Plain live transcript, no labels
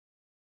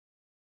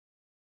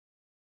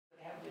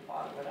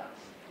Father with us.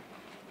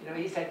 You know,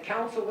 he said,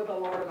 counsel with the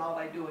Lord in all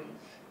thy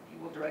doings. He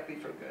will direct thee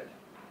for good.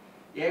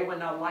 Yea, when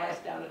thou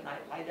liest down at night,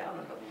 lie down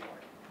unto the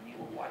Lord, and he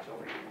will watch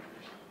over you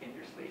in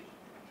your sleep.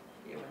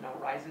 Yea, when thou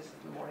risest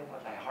in the morning,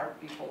 let thy heart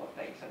be full of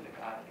thanks unto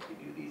God. And if you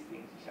do these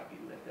things, you shall be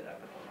lifted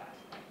up at the last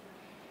night.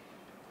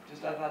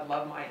 Just as I'd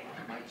love my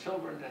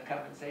children to come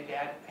and say,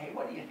 Dad, hey,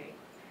 what do you think?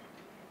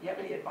 You have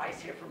any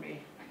advice here for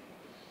me?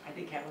 I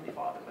think Heavenly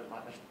Father would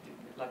love me to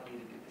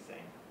do the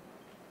same.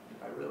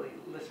 If I really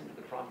listen to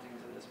the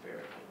promptings of the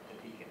Spirit, that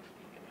He can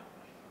help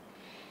us.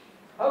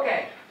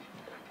 Okay,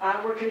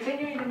 we're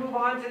continuing to move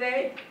on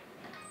today.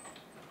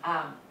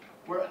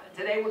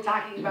 Today we're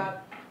talking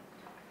about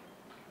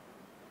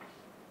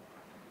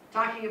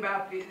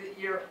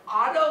your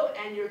auto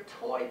and your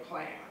toy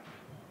plan.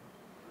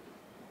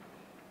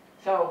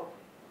 So,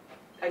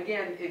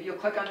 again, if you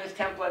click on this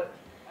template,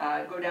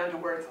 go down to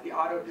where it's the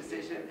auto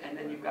decision, and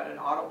then you've got an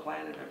auto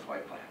plan and a toy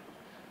plan.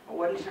 Well,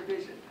 what is your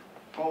vision?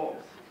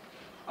 Goals.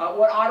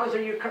 What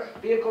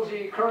vehicles are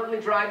you currently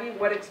driving?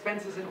 What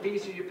expenses and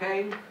fees are you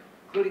paying,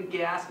 including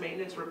gas,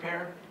 maintenance,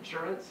 repair,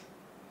 insurance?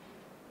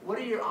 What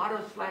are your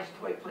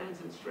auto/toy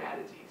plans and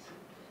strategies?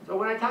 So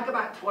when I talk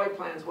about toy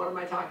plans, what am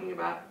I talking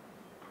about?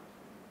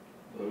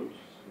 Boats.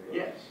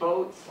 Yes,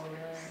 boats,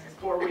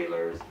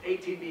 four-wheelers,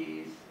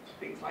 ATVs,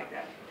 things like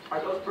that. Are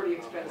those pretty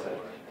expensive?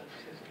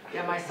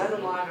 Yeah, my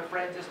son-in-law and a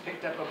friend just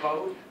picked up a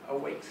boat, a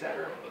wake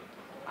setter,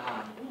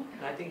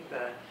 and I think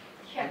the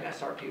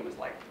MSRP was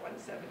like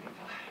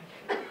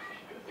 $175.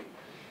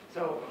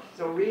 So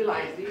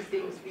realize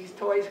these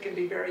toys can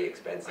be very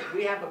expensive.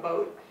 We have a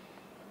boat,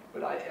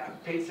 but I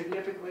paid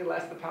significantly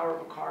less the power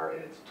of a car,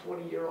 and it's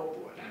 20-year-old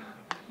wood.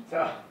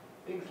 So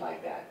things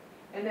like that.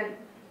 And then,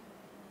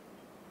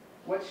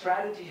 what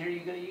strategies are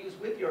you going to use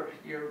with your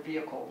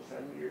vehicles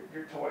and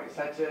your toys,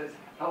 such as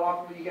how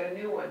often will you get a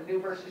new one, new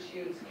versus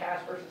used,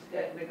 cash versus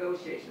debt,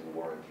 negotiation,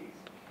 warranties,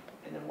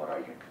 and then what are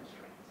your constraints?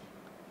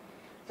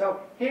 So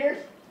here's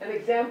an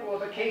example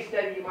of a case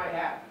study you might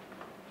have.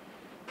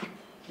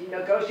 She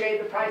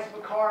negotiated the price of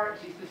a car,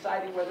 and she's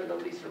deciding whether to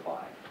lease or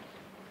buy.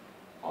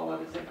 All of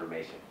this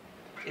information.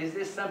 Is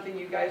this something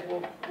you guys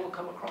will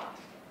come across?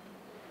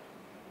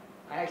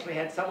 I actually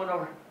had someone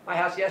over my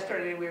house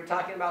yesterday, and we were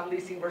talking about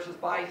leasing versus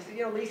buy. He said,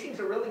 you know, leasing's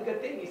a really good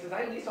thing. He says,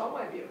 I lease all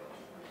my vehicles.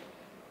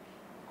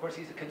 Of course,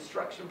 he's a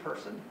construction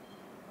person.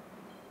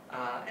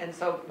 And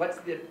so what's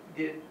the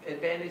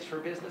advantage for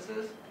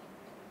businesses?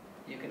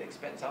 You can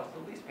expense out the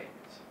lease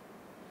payments.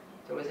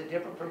 So is it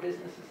different for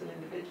businesses and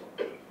individuals?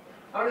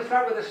 I want to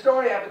start with a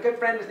story. I have a good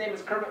friend. His name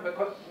is Kermit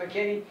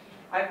McKinney.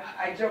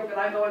 I joke that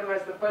I'm the one who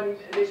has the funny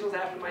initials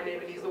after my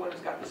name, and he's the one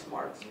who's got the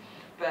smarts.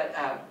 But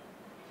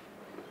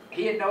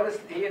he had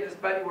noticed, he and his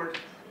buddy were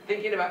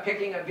thinking about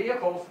picking up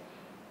vehicles,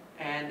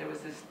 and there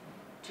was this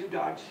two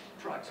Dodge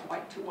trucks,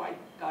 two white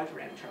Dodge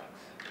Ram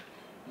trucks.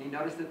 And he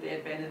noticed that they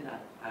had been in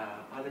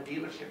on the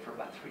dealership for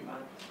about 3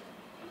 months.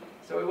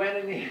 So he went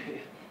and he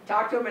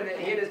talked to him, and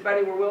he and his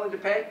buddy were willing to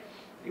pay.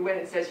 He went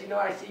and says, you know,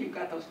 I see you've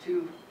got those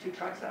two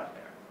trucks out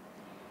there.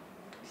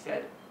 He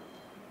said,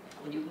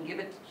 when you can give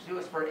it to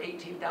us for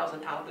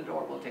 $18,000 out the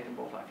door, we'll take them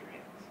both off your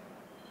hands.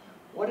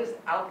 What does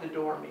out the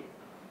door mean?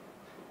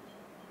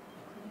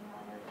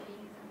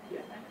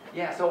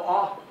 Yeah, so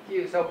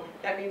so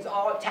that means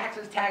all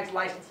taxes, tags,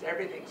 license,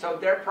 everything. So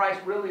their price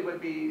really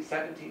would be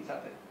 17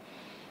 something.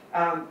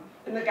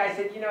 And the guy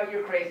said, you know,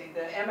 you're crazy.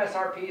 The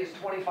MSRP is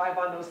 25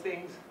 on those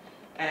things,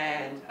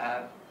 and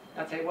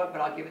I'll tell you what,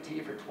 but I'll give it to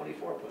you for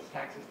 24 plus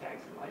taxes,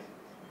 tags, and license.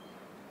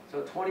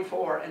 So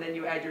 24, and then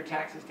you add your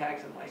taxes,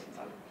 tags, and license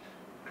on it.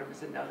 Kermit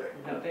said, no,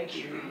 thank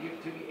you. You give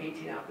it to me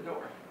 18 out the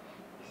door.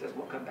 He says,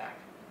 we'll come back.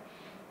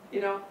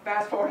 You know,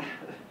 fast forward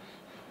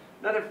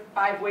another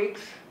 5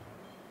 weeks.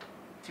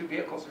 2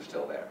 vehicles are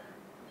still there.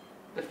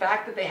 The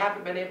fact that they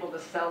haven't been able to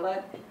sell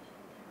it,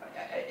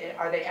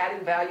 are they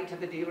adding value to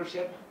the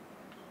dealership?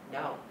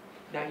 No.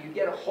 Now you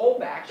get a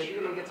holdback. The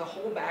dealer gets a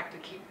holdback to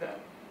keep the,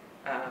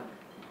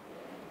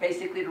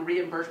 basically to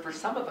reimburse for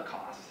some of the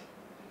costs.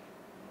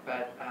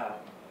 But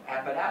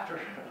after,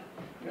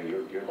 you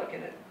know, you're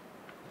looking at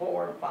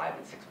 4, 5,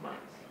 and 6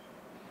 months.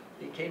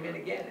 He came in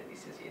again and he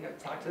says, you know,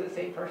 talk to the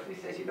same person. He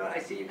says, you know, I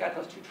see you've got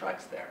those 2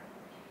 trucks there.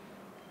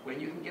 When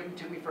you can give them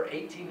to me for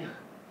 $18,000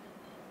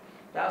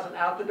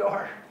 out the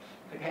door.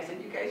 The guy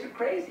said, you guys are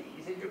crazy.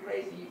 He said, you're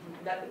crazy.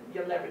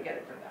 You'll never get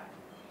it for that.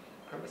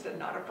 Kermit said,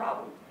 not a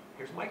problem.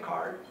 Here's my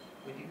card.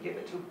 When you give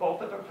it to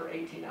both of them for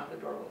 18 out the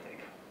door, we'll take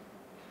it.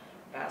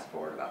 Fast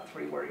forward about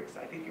 3 weeks.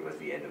 I think it was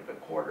the end of the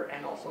quarter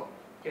and also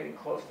getting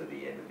close to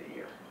the end of the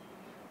year.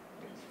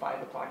 It was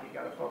 5 o'clock. He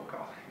got a phone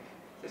call.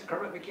 He says,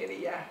 Kermit McKinney,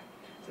 yeah.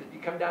 He says, if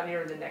you come down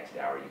here in the next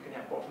hour, you can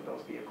have both of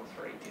those vehicles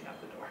for 18 out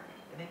the door.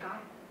 And they got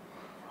it.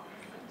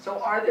 So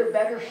are there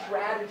better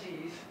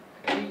strategies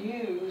to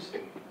use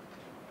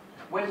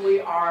when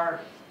we are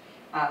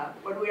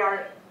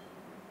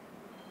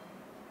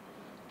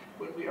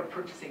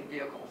purchasing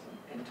vehicles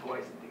and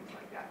toys and things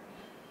like that?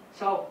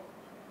 So,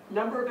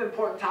 number of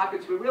important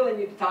topics we really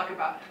need to talk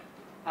about,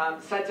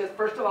 such as,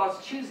 first of all, is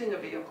choosing a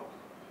vehicle.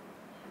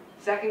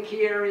 Second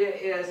key area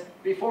is,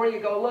 before you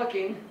go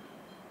looking,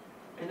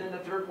 And then the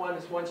third one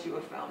is once you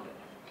have found it.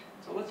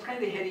 So let's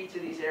kind of hit each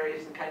of these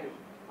areas and kind of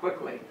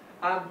quickly.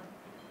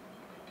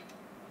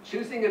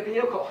 Choosing a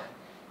vehicle.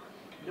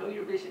 Know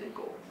your vision and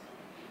goals.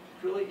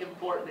 It's really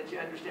important that you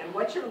understand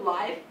what's your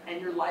life and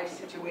your life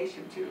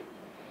situation too.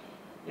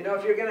 You know,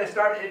 if you're going to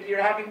start, if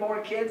you're having more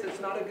kids,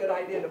 it's not a good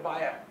idea to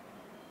buy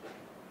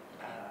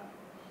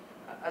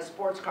a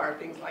sports car,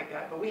 things like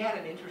that. But we had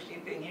an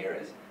interesting thing here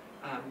is,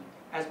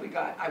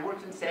 I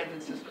worked in San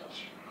Francisco.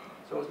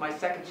 So it was my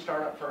second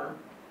startup firm.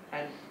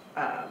 And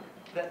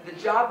the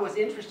job was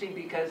interesting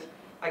because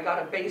I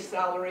got a base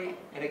salary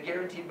and a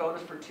guaranteed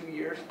bonus for 2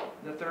 years.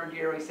 The third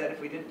year, he said, if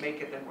we didn't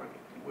make it, then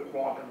we'd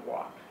walk and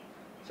walk.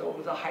 So it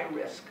was a high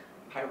risk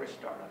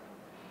startup.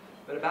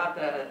 But about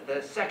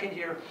the second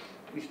year,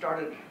 we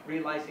started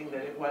realizing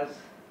that it was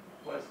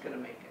going to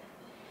make it.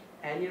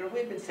 And you know,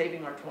 we'd been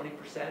saving our 20%,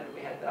 and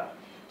we had that.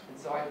 And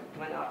so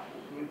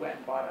we went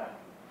and bought a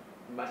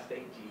Mustang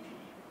GT.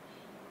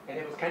 And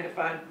it was kind of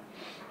fun.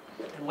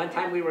 And one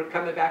time we were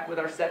coming back with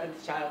our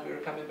 7th child, we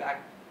were coming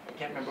back, I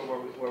can't remember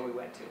where we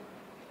went to.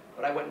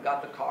 But I went and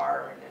got the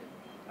car, and then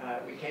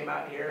we came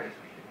out here,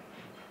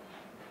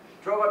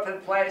 drove up to the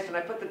place, and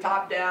I put the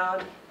top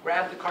down,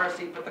 grabbed the car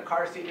seat, put the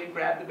car seat in,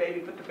 grabbed the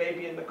baby, put the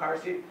baby in the car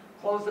seat,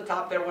 closed the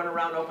top there, went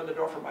around, opened the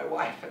door for my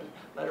wife, and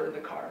let her in the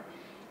car.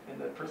 And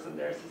the person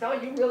there says, oh,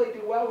 you really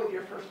do well with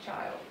your first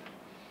child.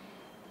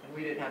 And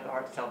we didn't have the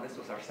heart to tell them this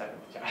was our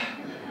 7th child.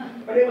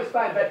 But it was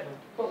fun. But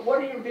what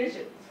are your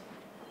visions?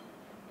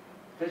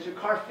 Does your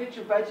car fit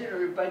your budget, or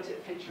your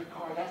budget fit your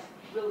car? That's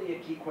really a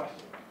key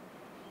question.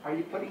 Are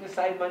you putting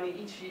aside money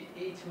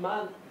each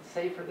month to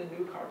save for the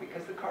new car?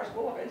 Because the cars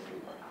will eventually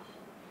run out.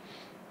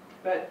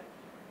 But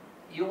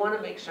you want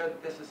to make sure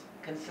that this is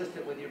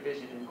consistent with your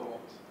vision and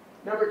goals.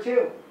 Number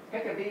 2,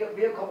 pick a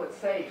vehicle that's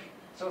safe.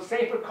 So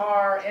safer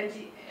car,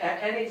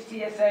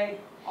 NHTSA,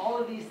 all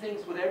of these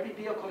things. With every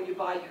vehicle you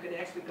buy, you can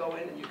actually go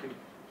in and you can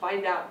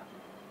find out.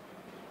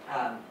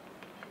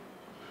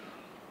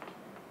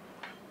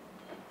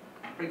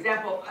 For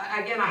example,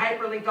 again, I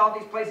hyperlinked all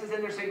these places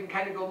in there so you can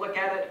kind of go look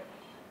at it.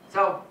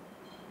 So,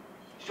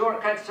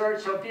 shortcut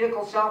search, so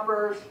vehicle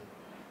shoppers,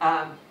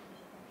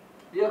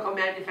 vehicle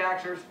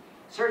manufacturers,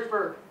 search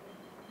for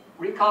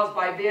recalls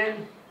by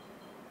VIN.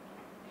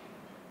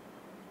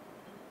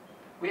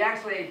 We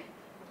actually,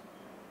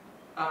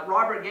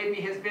 Robert gave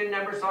me his VIN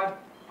number, so I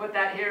put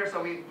that here,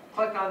 so we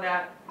clicked on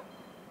that.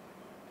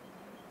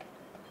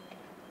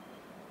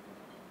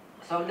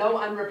 So no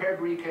unrepaired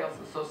recalls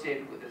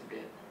associated with this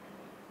VIN.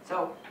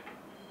 So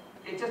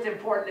it's just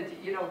important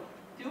that you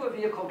do a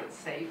vehicle that's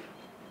safe,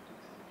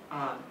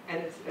 and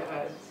it's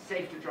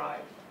safe to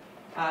drive.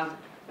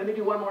 Let me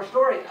do one more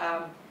story.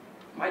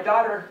 My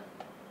daughter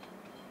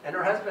and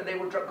her husband, they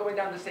were going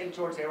down to St.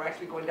 George. They were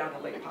actually going down to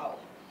Lake Powell,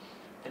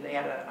 and they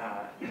had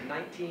a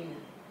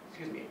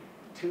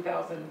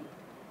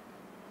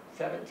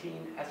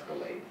 2017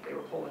 Escalade. They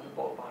were pulling the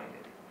boat behind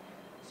it.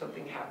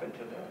 Something happened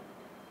to the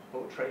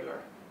boat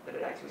trailer that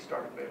it actually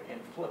started with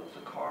and flipped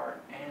the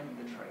car and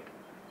the trailer.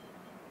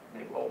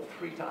 They rolled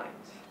 3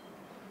 times.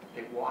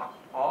 They walked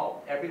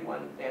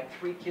everyone, they had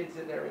 3 kids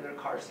in there in their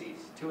car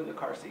seats, 2 in the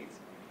car seats,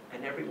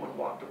 and everyone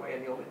walked away,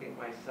 and the only thing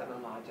my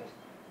son-in-law just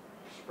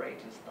sprayed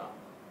his thumb.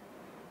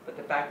 But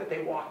the fact that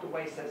they walked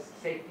away says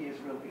safety is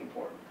really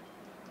important.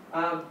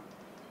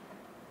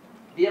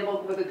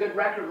 Vehicle with a good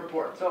record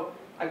report. So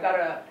I've got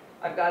a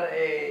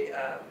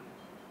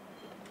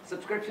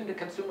subscription to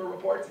Consumer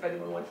Reports if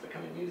anyone wants to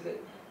come and use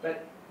it.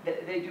 But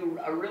they do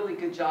a really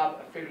good job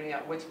of figuring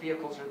out which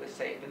vehicles are the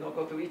safe, and they'll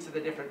go through each of the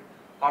different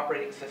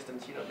operating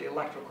systems, the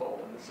electrical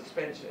and the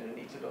suspension and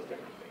each of those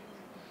different things.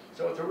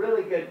 So it's a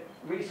really good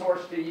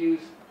resource to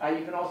use.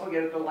 You can also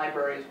get it at the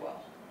library as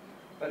well,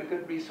 but a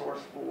good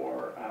resource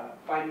for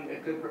finding a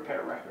good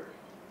repair record.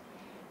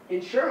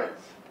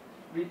 Insurance.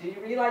 Do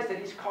you realize that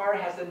each car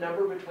has a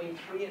number between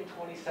 3 and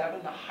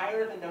 27? The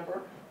higher the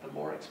number, the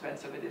more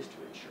expensive it is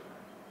to insure.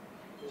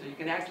 So you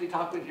can actually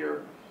talk with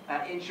your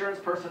insurance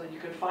person, and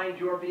you can find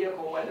your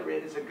vehicle, whether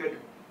it is a good,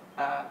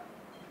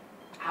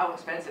 how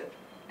expensive.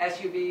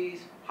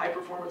 SUVs,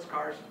 high-performance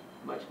cars,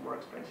 much more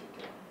expensive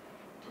to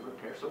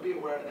repair. So be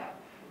aware of that.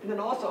 And then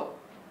also,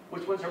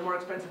 which ones are more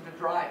expensive to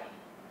drive?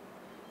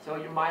 So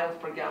your miles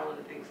per gallon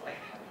and things like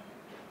that.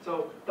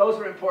 So those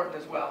are important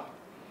as well.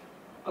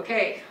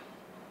 Okay,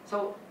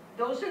 so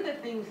those are the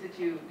things that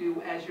you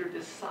do as you're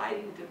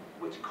deciding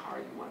which car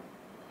you want.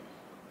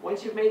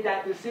 Once you've made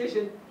that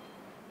decision,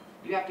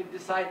 you have to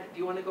decide, do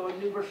you want to go in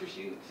new versus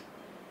used?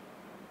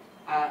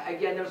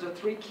 Again, those are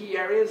 3 key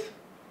areas: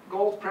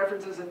 goals,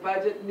 preferences, and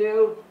budget.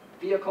 New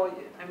vehicle,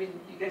 I mean,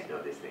 you guys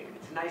know this thing.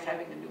 It's nice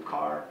having a new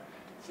car.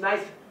 It's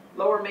nice,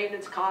 lower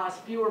maintenance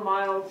costs, fewer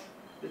miles.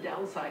 The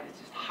downside is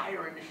just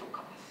higher initial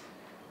costs.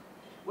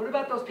 What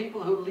about those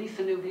people who lease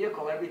a new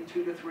vehicle every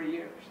 2 to 3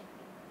 years?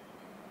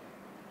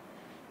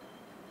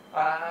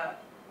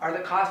 Are the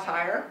costs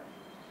higher?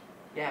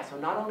 Yeah, so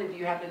not only do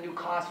you have the new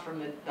cost from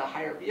the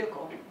higher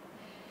vehicle,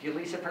 if you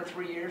lease it for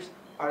 3 years,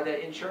 are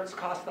the insurance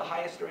costs the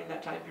highest during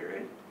that time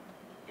period?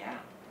 Yeah.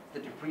 The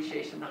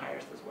depreciation the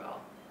highest as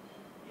well?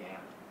 Yeah.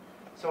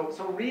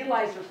 So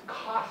realize there's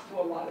cost to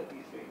a lot of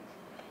these things.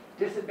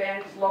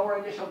 Disadvantage, lower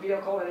initial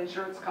vehicle and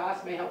insurance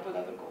costs may help with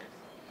other goals.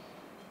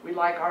 We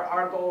like,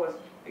 our goal is,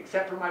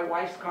 except for my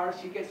wife's car,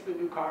 she gets the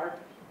new car,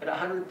 at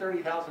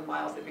 130,000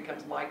 miles it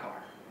becomes my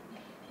car.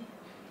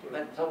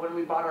 And so when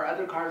we bought our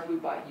other cars, we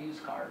bought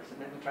used cars, and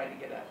then we tried to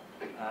get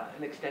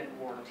an extended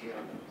warranty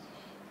on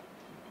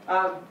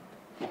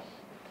those.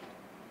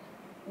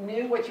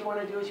 New, what you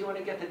want to do is you want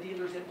to get the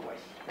dealer's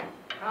invoice.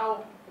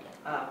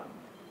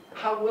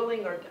 How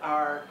willing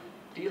are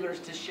dealers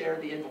to share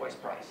the invoice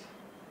price?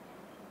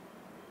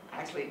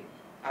 Actually,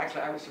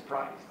 I was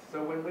surprised.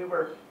 So when we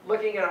were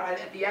looking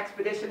at the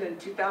expedition in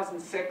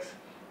 2006,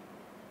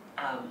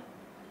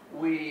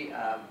 we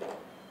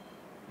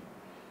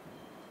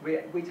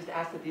just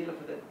asked the dealer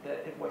for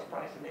the invoice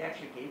price, and they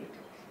actually gave it to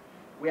us.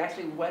 We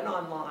actually went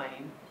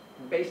online,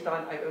 based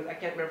on, I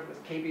can't remember if it was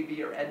KBB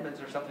or Edmunds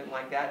or something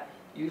like that,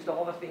 used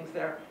all the things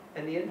there,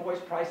 and the invoice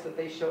price that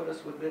they showed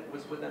us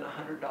was within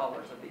 $100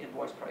 of the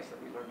invoice price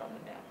that we learned on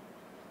the net.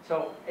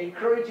 So I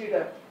encourage you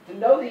to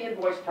know the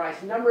invoice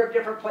price, number of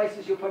different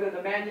places you put in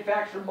the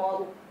manufacturer,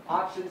 model,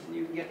 options, and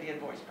you can get the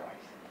invoice price.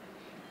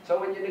 So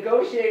when you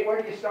negotiate,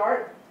 where do you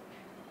start?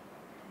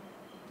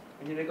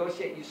 When you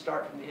negotiate, you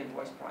start from the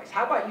invoice price.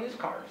 How about used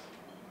cars?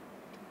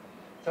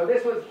 So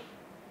this was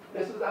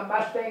a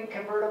Mustang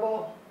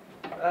convertible.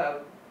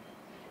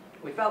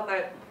 We felt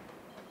that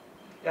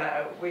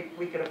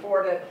we could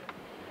afford it.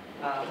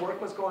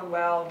 Work was going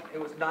well. It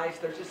was nice.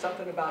 There's just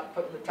something about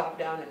putting the top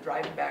down and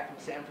driving back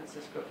from San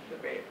Francisco to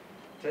the Bay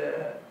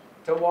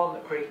to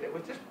Walnut Creek that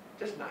was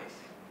just nice.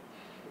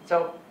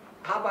 So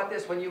how about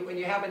this? When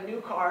you have a new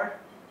car,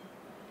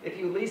 if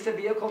you lease a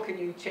vehicle, can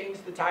you change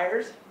the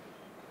tires?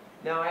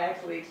 Now I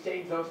actually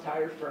exchanged those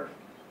tires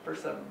for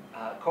some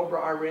Cobra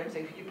R rims,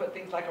 and could you put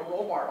things like a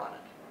roll bar on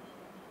it?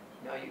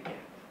 No, you can't.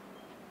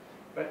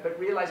 But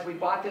realize we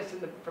bought this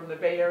from the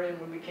Bay Area, and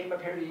when we came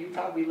up here to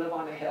Utah, we live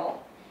on a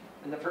hill.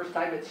 And the first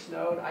time it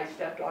snowed, I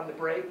stepped on the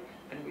brake,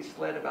 and we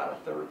slid about a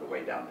third of the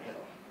way down the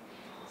hill.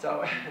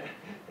 So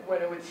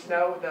when it would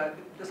snow,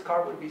 this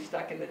car would be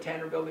stuck in the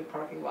Tanner Building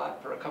parking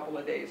lot for a couple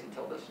of days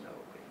until the snow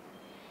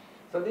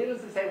cleared. So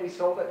needless to say, we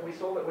sold it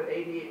with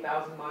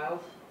 88,000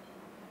 miles.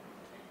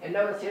 And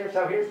notice here,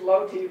 so here's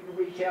low to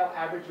retail,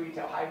 average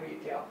retail, high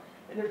retail.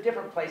 And there's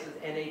different places,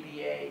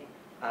 NADA,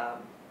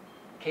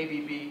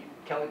 KBB,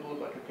 Kelly Blue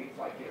Book, and things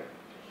like here.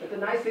 But the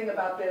nice thing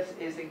about this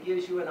is it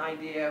gives you an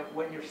idea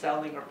when you're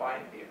selling or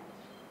buying vehicles.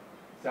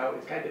 So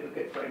it's kind of a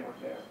good framework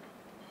there.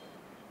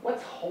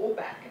 What's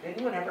holdback? Has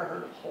anyone ever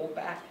heard of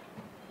holdback?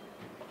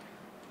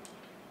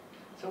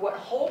 So what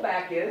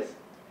holdback is,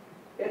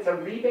 it's a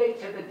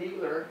rebate to the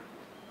dealer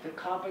to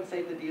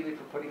compensate the dealer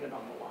for putting it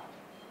on the lot.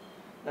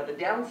 Now the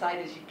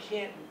downside is you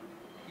can't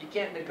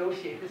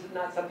negotiate. This is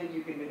not something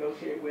you can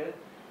negotiate with,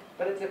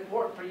 but it's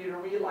important for you to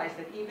realize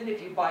that even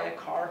if you buy a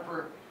car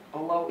for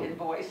below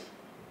invoice,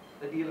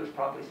 the dealer's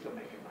probably still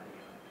making money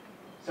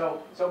on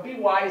it. So be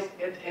wise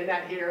in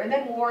that here. And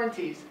then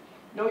warranties.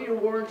 Know your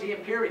warranty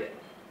and period.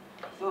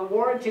 So the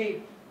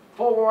warranty,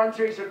 full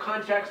warranties or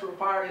contracts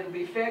require it'll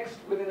be fixed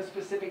within a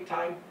specific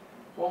time,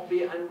 won't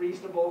be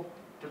unreasonable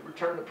to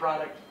return the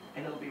product,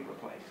 and it'll be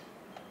replaced.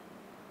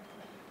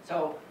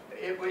 So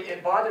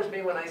it bothers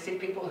me when I see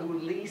people who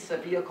lease a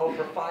vehicle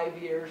for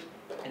 5 years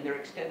and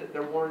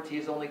their warranty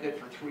is only good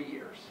for 3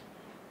 years.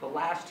 The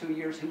last 2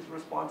 years, who's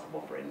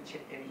responsible for any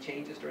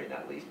changes during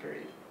that lease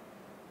period?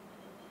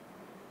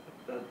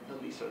 The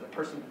leaser, the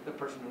person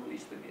who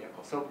leased the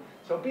vehicle.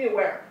 So be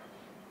aware.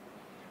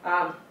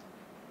 And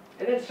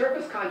then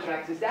service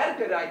contracts, is that a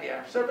good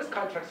idea? Service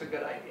contracts are a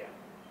good idea.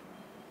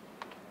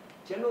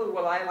 Generally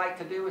what I like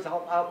to do is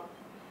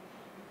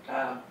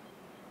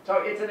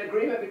so it's an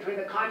agreement between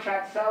the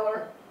contract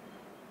seller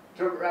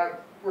to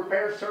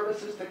repair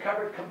services to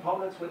covered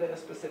components within a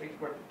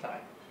specific worth of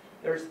time.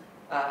 There's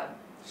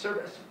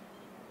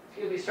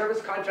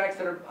service contracts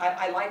that are,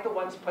 I like the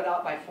ones put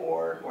out by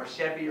Ford or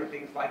Chevy or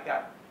things like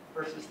that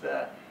versus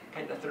the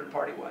kind of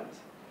third-party ones.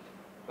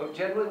 But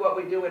generally what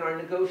we do in our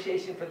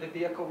negotiation for the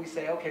vehicle, we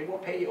say, okay, we'll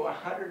pay you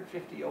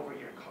 $150 over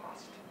your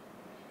cost.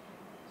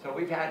 So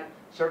we've had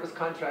service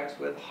contracts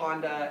with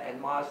Honda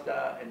and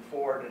Mazda and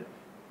Ford, and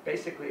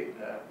basically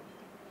the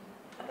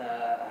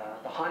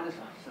Honda's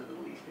are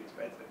the least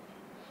expensive.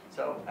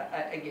 So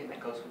again, that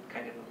goes with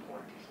kind of the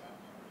warranty stuff.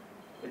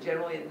 But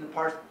generally in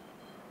the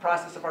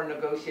process of our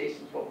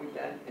negotiations, what we've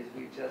done is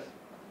we just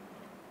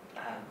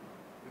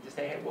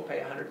say, hey, we'll pay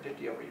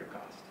 $150 over your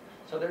cost.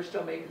 So they're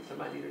still making some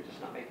money, they're just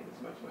not making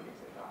as much money as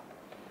they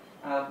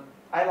thought.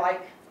 I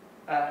like,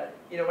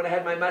 when I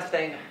had my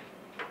Mustang,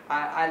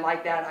 I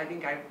like that. I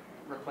think I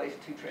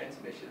replaced 2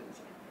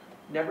 transmissions.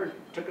 Never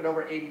took it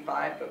over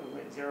 85, but we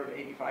went 0 to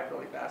 85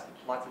 really fast,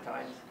 lots of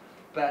times.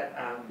 But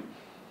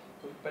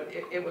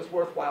it was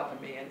worthwhile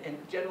to me.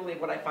 And generally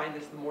what I find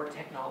is the more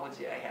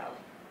technology I have,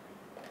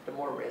 the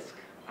more risk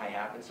I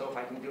have. And so if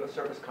I can do a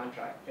service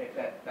contract,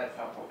 that's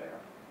helpful there.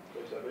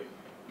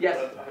 Yes.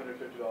 That's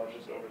 $150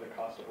 just over the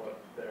cost of what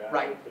they're asking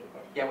right. for the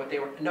car. Yeah, what they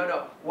were,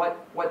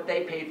 what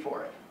they paid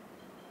for it.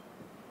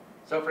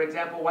 So for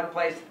example, one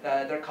place,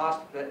 their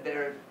cost,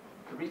 their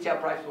retail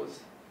price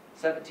was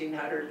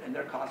 $1,700 and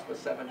their cost was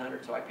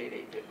 $700, so I paid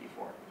 $850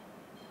 for it.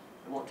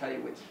 I won't tell you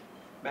which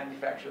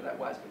manufacturer that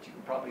was, but you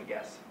can probably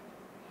guess.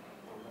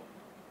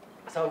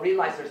 So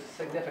realize there's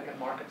significant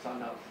markups on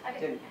those. How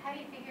do you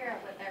figure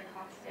out what their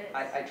cost is?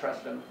 I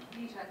trust them.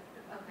 You trust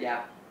them, okay.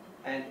 Yeah,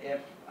 and if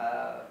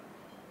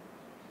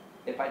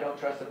I don't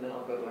trust them, then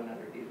I'll go to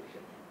another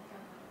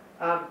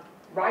dealership.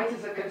 Rights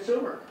as a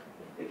consumer.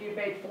 If you've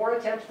made 4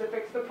 attempts to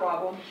fix the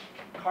problem,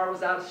 car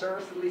was out of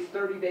service at least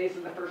 30 days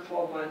in the first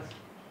 12 months,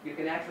 you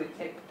can actually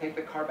take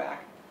the car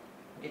back,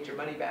 get your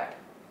money back.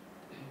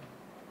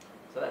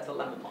 So that's a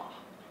lemon law.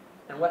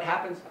 And what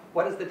happens,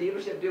 what does the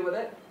dealership do with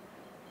it?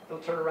 They'll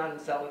turn around and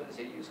sell it as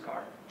a used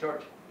car.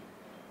 George?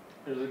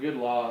 There's a good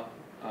law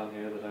on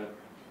here that I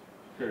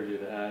encourage you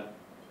to add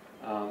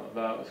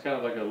about, it's kind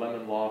of like a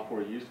lemon law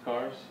for used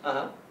cars.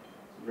 Uh-huh.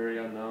 It's very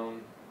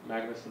unknown.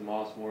 Magnus and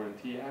Moss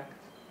Warranty Act.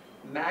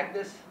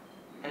 Magnus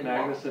and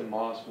Magnus and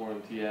Moss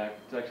Warranty Act.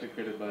 It's actually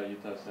created by a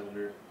Utah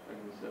senator back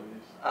in the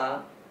 70s.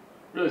 Uh-huh.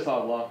 Really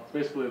solid law. It's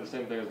basically the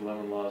same thing as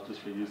lemon laws,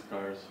 just for used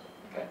cars.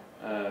 Okay.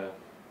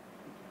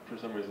 For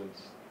some reason,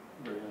 it's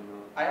very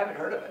unknown. I haven't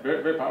heard of it.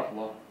 Very, very powerful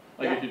law.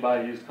 Like Yeah. if you buy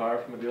a used car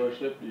from a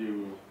dealership,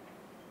 you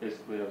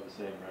basically have the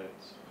same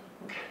rights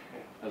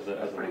as a.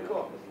 That's pretty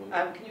cool.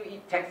 Can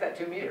you text that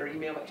to me or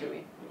email it to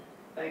me?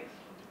 Thanks.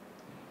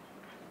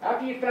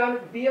 After you found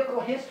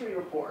vehicle history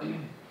report.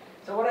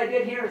 So what I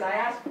did here is I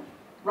asked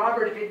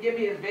Robert if he'd give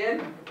me his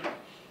VIN.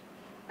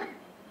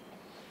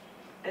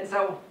 And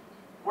so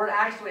we're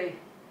actually,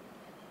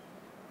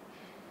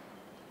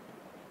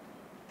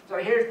 so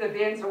here's the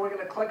VIN, so we're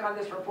going to click on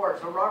this report.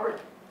 So Robert,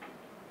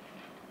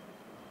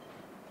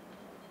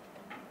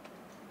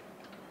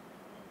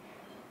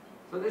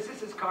 so this is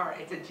his car.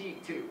 It's a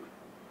Jeep too.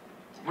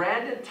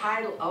 Branded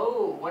title.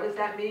 Oh, what does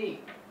that mean?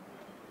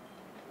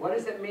 What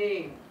does it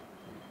mean?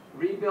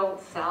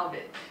 Rebuilt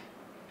salvage.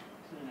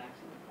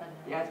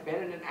 Yeah, it's been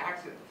in an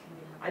accident.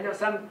 I know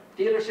some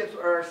dealerships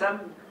or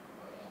some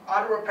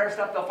auto repair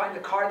stuff, they'll find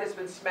the car that's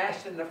been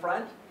smashed in the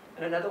front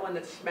and another one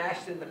that's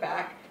smashed in the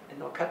back, and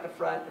they'll cut the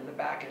front and the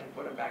back and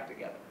put them back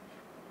together.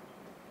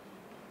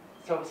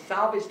 So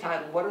salvage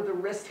title, what are the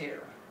risks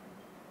here?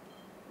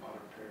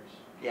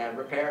 Yeah,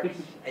 repairs.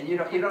 And you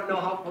don't know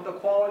how the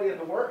quality of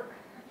the work.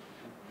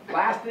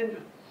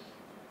 Lasted.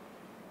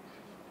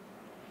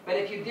 But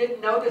if you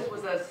didn't know this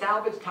was a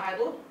salvage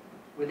title,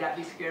 would that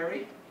be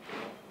scary?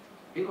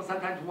 People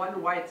sometimes wonder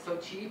why it's so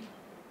cheap.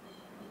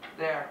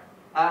 There.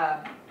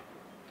 I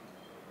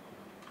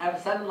have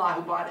a son-in-law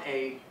who bought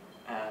a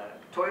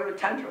Toyota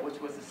Tundra, which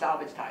was a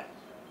salvage title.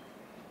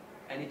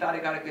 And he thought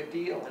he got a good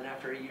deal, and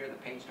after a year the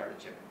paint started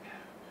chipping.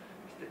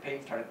 The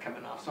paint started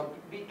coming off. So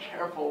be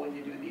careful when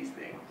you do these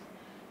things.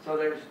 So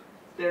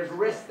there's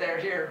risks there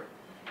here.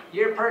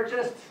 Year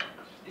purchased.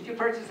 Did you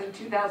purchase in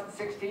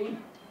 2016?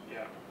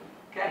 Yeah.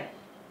 Okay.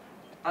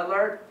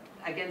 Alert.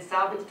 Again,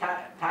 salvage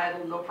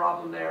title, no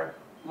problem there.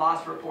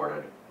 Loss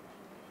reported.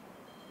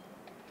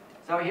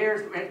 So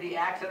here's the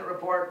accident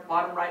report,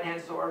 bottom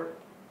right-hand sort.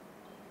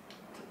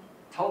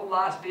 Total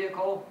loss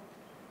vehicle.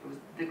 It was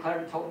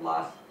declared a total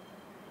loss.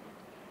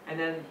 And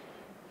then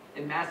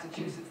in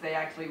Massachusetts, they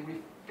actually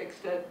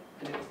refixed it,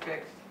 and it was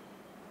fixed.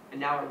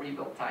 And now a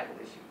rebuilt title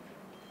issued.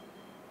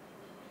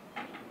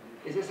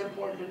 Is this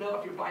important to know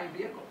if you're buying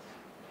vehicles?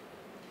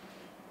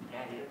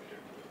 Yeah, it is.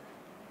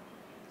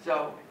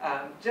 So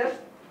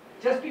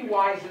just be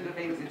wise in the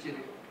things that you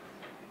do.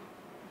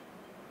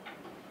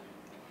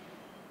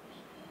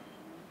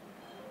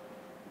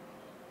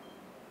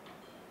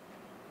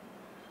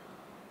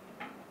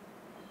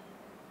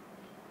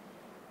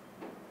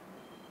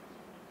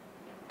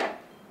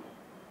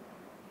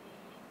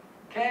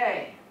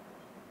 Okay.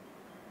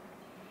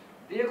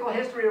 Vehicle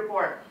history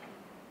report.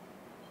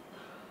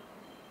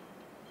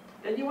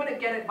 Then you want to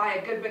get it by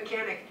a good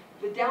mechanic.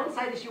 The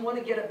downside is you want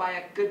to get it by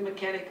a good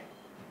mechanic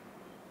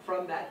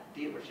from that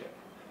dealership.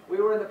 We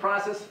were in the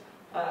process,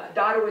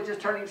 daughter was just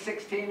turning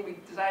 16, we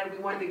decided we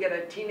wanted to get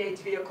a teenage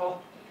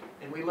vehicle,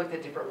 and we looked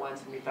at different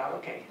ones, and we thought,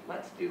 okay,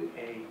 let's do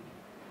it.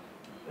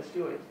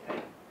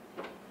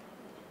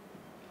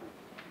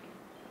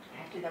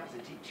 Actually, that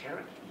was a Jeep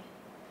Cherokee.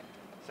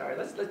 Sorry,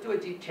 let's do a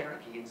Jeep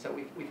Cherokee, and so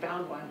we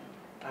found one.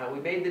 We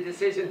made the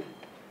decision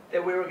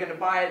that we were going to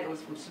buy it. It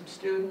was from some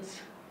students.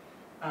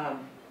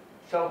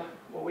 So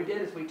what we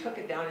did is we took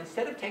it down.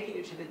 Instead of taking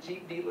it to the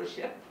Jeep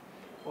dealership,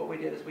 what we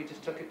did is we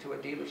just took it to a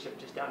dealership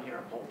just down here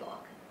on Bulldog,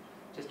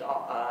 just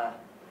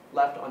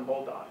left on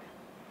Bulldog.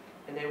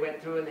 And they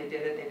went through and they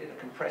did it. They did a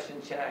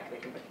compression check. They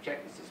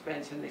checked the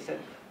suspension. They said,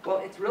 well,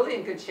 it's really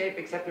in good shape,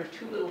 except there's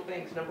two little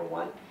things. Number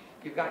one,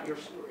 you've got your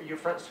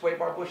front sway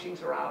bar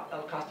bushings are out.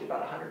 That'll cost you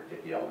about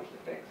 $150 to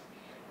fix.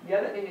 The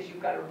other thing is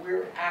you've got a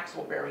rear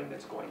axle bearing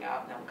that's going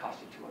out, and that'll cost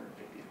you $250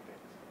 to fix.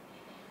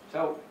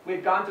 So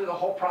we've gone through the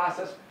whole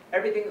process.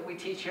 Everything that we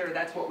teach here,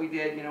 that's what we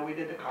did. You know, we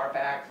did the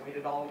Carfax, and we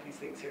did all of these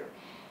things here.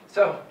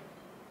 So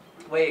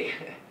we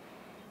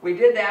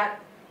did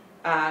that.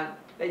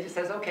 They just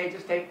says, okay,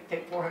 just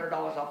take $400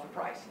 off the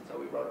price. And so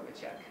we wrote them a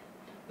check.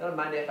 Then on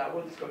Monday I thought,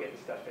 we'll just go get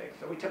the stuff fixed.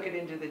 So we took it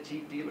into the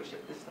Jeep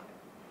dealership this time.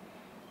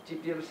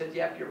 Jeep dealer said,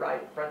 yep, you're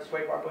right, front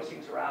sway bar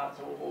bushings are out,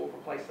 so we'll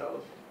replace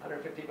those,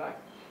 $150.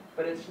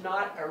 But it's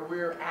not a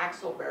rear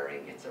axle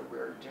bearing, it's a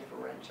rear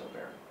differential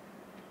bearing.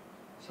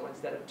 So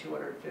instead of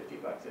 $250,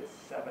 it's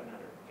 $750.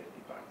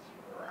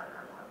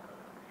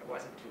 I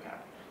wasn't too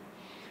happy.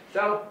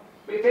 So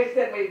we fixed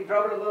it, we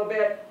drove it a little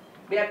bit.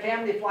 We had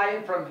family fly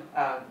in from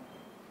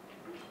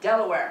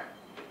Delaware.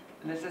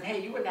 And they said,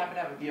 hey, you wouldn't happen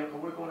to have a vehicle,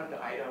 we're going up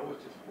to Idaho, which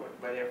is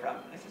where they're from.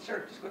 And I said,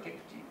 sure, just go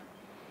take the Jeep.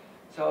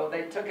 So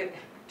they took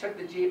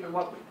the Jeep, and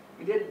what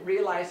we didn't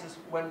realize is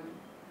when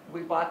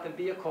we bought the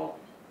vehicle,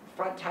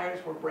 front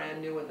tires were brand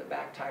new and the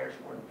back tires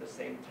weren't the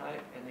same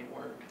type, and they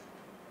weren't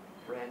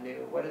brand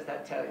new. What does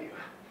that tell you?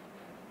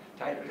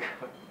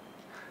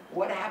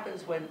 What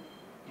happens when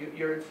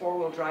you're in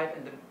four-wheel drive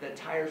and the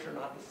tires are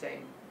not the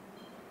same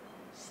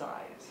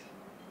size?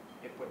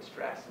 It puts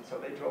stress, and so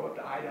they drove up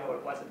to Idaho.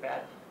 It wasn't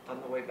bad. On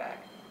the way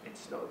back, it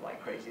snowed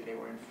like crazy. They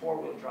were in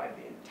four-wheel drive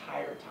the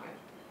entire time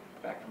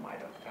back from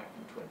Idaho, back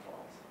from Twin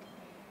Falls.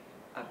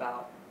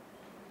 About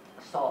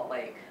Salt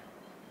Lake,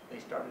 they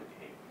started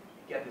to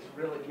get this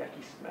really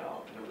yucky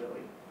smell and a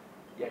really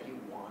yucky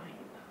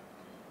wine.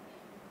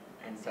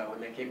 And so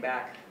when they came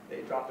back,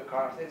 they dropped the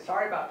car and said,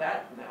 sorry about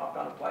that, and they hopped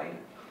on a plane.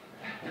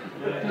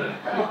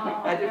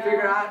 I had to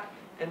figure out,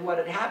 and what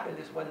had happened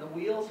is when the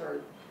wheels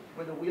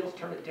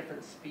turn at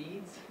different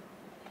speeds,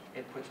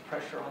 it puts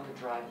pressure on the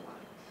drive lines.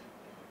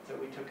 So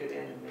we took it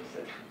in and they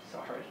said,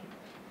 sorry,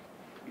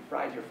 we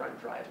fried your front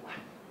drive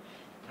line.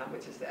 How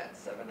much is that?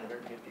 $750.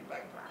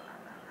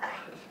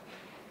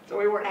 So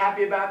we weren't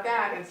happy about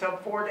that, and so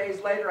 4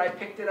 days later I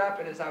picked it up,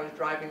 and as I was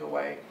driving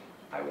away,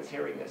 I was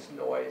hearing this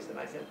noise, and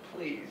I said,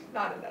 please,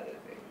 not another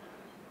thing.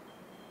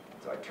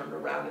 So I turned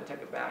around and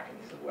took it back, and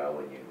he said, well,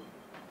 when you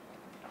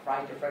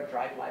fried your front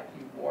drive line,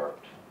 you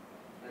warped,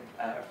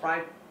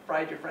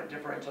 fried your front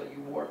differential,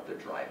 you warped the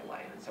drive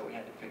line, and so we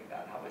had to pick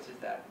that. How much is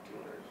that? $250.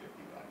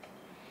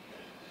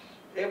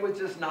 It was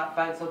just not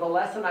fun. So the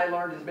lesson I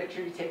learned is make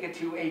sure you take it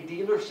to a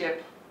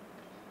dealership,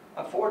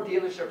 a Ford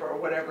dealership or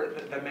whatever,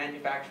 the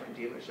manufacturing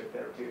dealership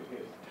there too.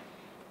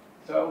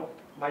 So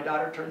my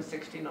daughter turned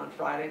 16 on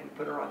Friday. We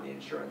put her on the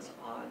insurance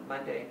on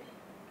Monday,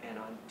 and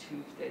on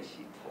Tuesday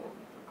she totaled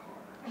the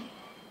car.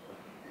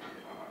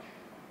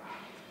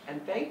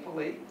 And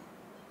thankfully,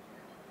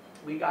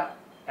 we got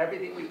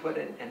everything we put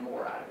in and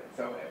more out of it.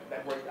 So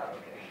that worked out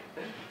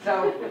okay.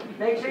 So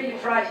make sure you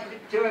try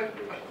to a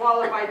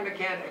qualified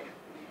mechanic.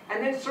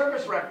 And then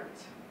service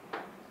records.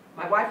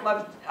 My wife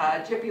loves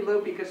Jiffy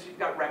Lube because she's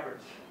got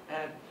records.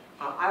 And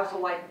I also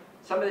like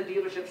some of the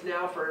dealerships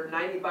now for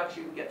 $90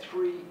 you can get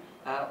 3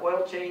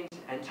 oil change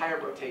and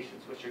tire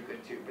rotations, which are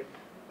good too.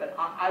 But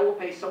I will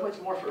pay so much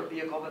more for a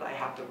vehicle that I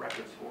have the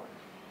records for.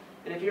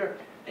 And if you're,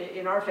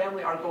 in our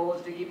family, our goal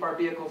is to keep our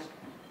vehicles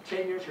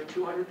 10 years or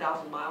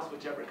 200,000 miles,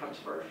 whichever comes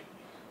first.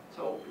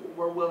 So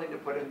we're willing to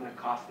put in the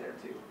cost there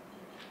too.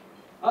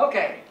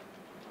 Okay.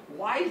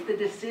 Why is the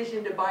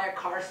decision to buy a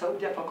car so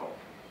difficult?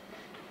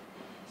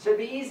 It should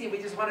be easy. We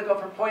just want to go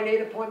from point A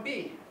to point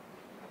B.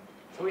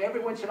 So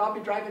everyone should all be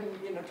driving,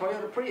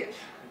 Toyota Prius.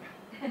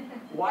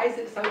 Why is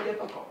it so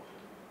difficult?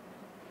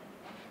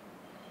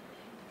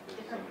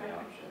 Different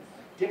preferences.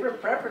 Different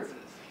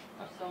preferences.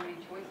 So many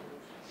choices.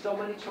 So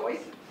many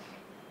choices.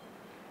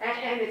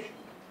 And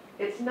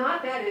it's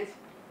not that,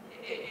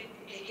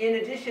 in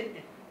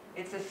addition,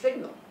 it's a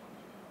signal.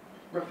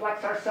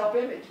 Reflects our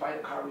self-image by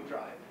the car we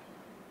drive.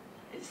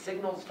 It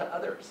signals to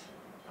others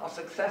how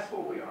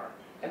successful we are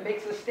and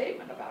makes a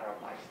statement about our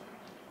lifestyle.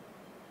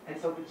 And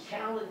so the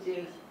challenge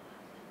is,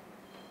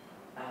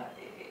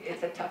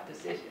 it's a tough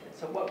decision. And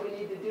so what we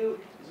need to do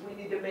is we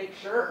need to make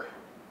sure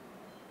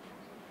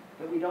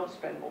that we don't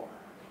spend more.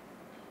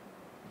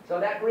 So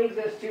that brings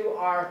us to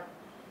our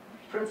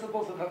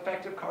principles of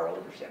effective car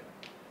ownership.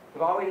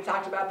 We've already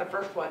talked about the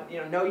first one,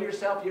 know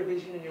yourself, your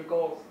vision, and your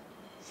goals.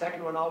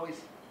 Second one,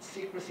 always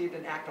seek, receive,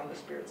 and act on the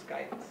Spirit's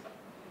guidance.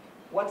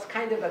 What's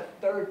kind of a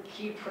third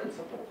key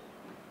principle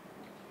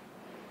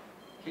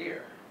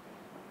here?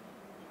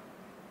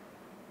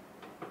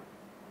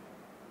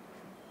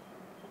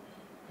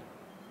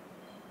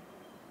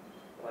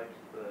 Like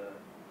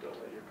don't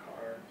let your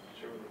car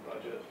determine your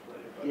budget.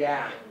 Let your budget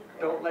Yeah, determine your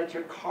car. don't let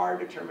your car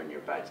determine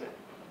your budget.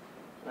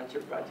 Let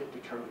your budget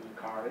determine your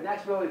car. And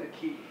that's really the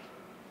key.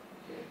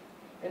 Okay.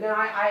 And then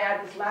I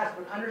add this last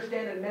one,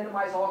 understand and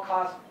minimize all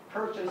costs,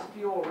 purchase,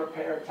 fuel,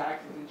 repair,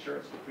 taxes,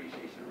 insurance,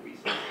 depreciation, and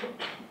resale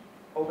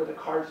over the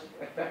car's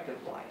effective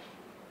life.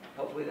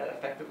 Hopefully that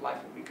effective life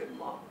will be good and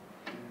long.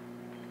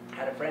 I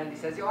had a friend, he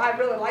says, I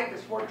really like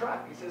this Ford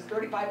truck. He says,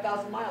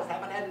 35,000 miles,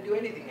 haven't had to do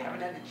anything,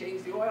 haven't had to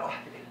change the oil.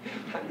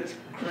 I'm just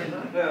grinning.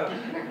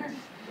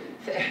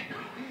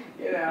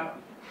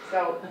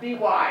 So be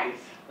wise.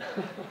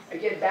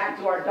 Again, back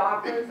to our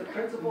doctrines, the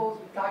principles,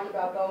 we talked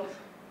about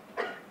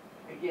those.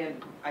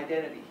 Again,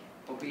 identity,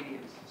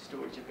 obedience,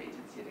 stewardship,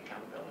 agency, and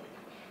accountability.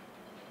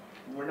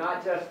 We're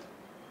not just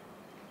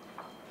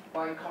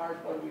buying cars,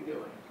 what are we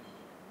doing?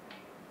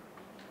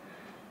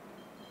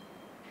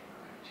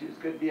 Choose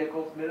good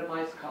vehicles,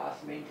 minimize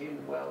costs, maintain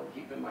them well, and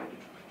keep in mind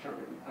a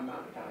determined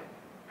amount of time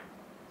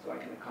so I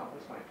can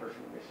accomplish my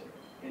personal mission,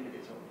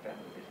 individual and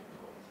family vision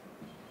goals.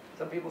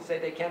 Some people say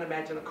they can't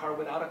imagine a car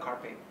without a car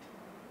payment.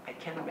 I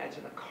can't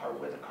imagine a car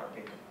with a car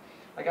payment.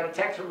 I got a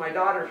text from my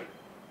daughter.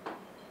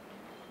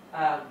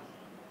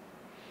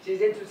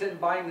 She's interested in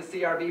buying the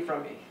CRV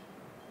from me.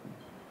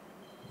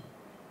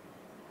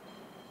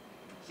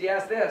 She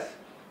asked this,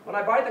 when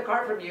I buy the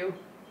car from you,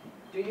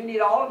 do you need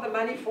all of the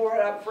money for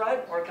it up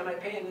front, or can I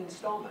pay in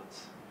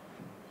installments?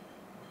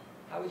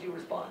 How would you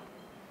respond?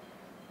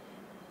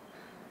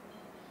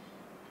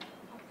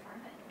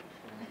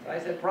 I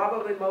said,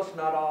 probably most,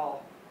 not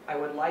all. I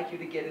would like you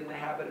to get in the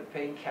habit of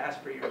paying cash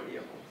for your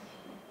vehicles,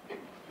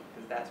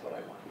 because that's what I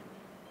want.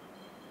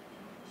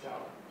 So,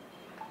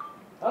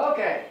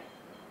 okay.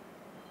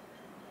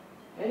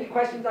 Any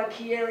questions on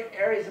key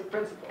areas of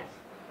principles?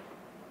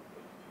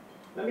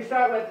 Let me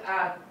start with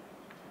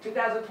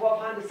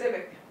 2012 Honda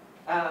Civic.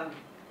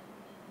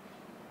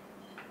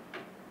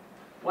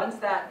 Once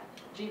that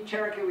Jeep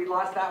Cherokee, we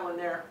lost that one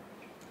there,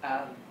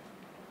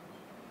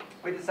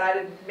 we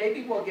decided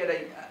maybe we'll get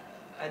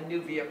a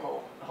new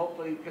vehicle,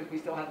 hopefully, because we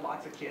still had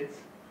lots of kids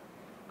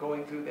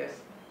going through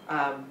this.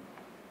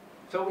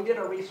 So we did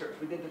our research,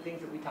 we did the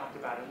things that we talked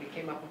about, and we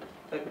came up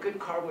with a good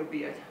car would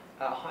be a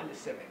Honda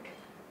Civic.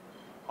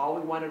 All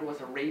we wanted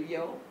was a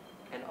radio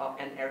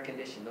and air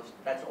conditioning.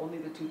 That's only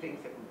the two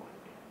things that we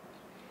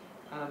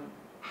wanted.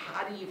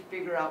 How do you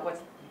figure out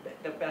what's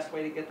the best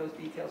way to get those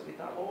details? We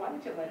thought, well, why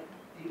don't you let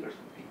dealers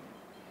compete?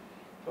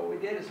 So what we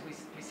did is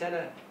we sent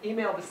an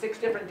email to 6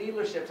 different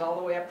dealerships all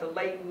the way up to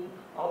Layton,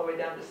 all the way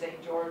down to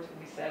St. George, and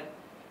we said,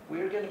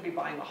 we're going to be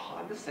buying a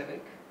Honda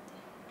Civic.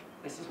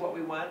 This is what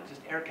we want,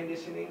 just air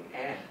conditioning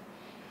and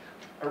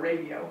a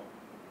radio.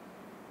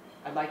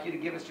 I'd like you to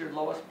give us your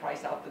lowest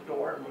price out the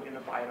door, and we're going to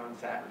buy it on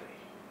Saturday.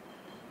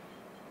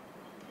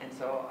 And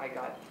so I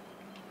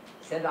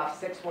sent off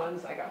 6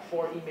 ones, I got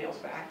 4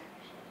 emails back.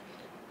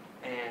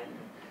 And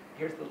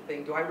here's the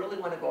thing, do I really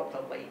want to go up to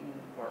Layton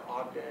or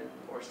Ogden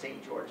or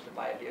St. George to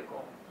buy a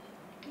vehicle?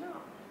 No.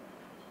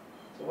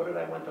 So what did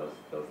I want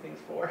those things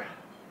for?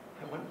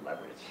 I wanted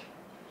leverage.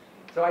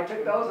 So I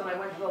took those and I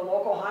went to the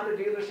local Honda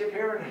dealership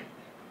here and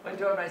I went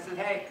to him and I said,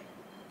 hey,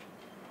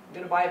 I'm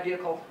going to buy a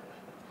vehicle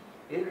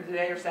either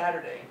today or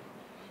Saturday.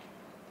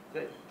 I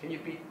said, can you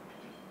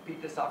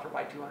beat this offer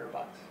by $200?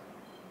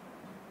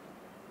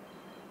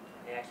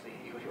 Actually,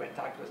 he went and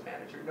talked to his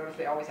manager. Notice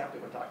they always have to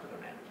go talk to their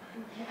manager.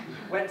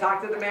 Went and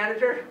talked to the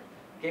manager,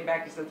 came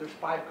back and said, there's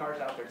 5 cars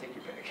out there, take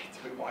your pick.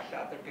 So we walked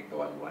out there, picked the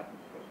one we wanted.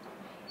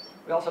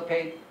 We also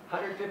paid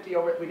 $150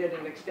 over, we did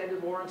an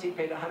extended warranty,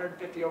 paid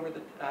 $150 over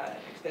the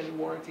extended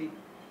warranty,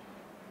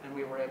 and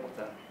we were able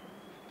to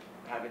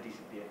have a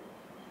decent vehicle.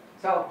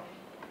 So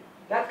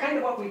that's kind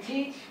of what we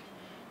teach,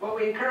 what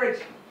we encourage.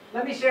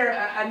 Let me share,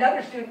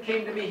 another student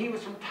came to me, he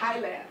was from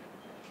Thailand.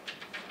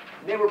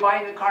 They were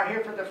buying a car here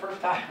for the first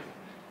time.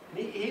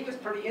 He was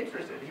pretty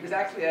interested. He was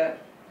actually a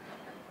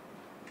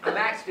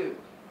Mac student.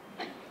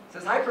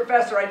 Says, hi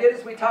professor, I did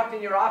as we talked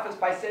in your office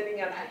by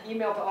sending an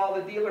email to all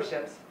the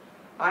dealerships.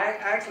 I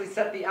actually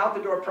set the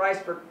out-the-door price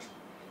for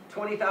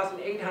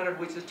 $20,800,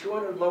 which is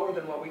 $200 lower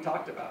than what we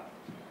talked about.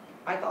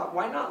 I thought,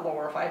 why not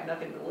lower if I have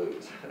nothing to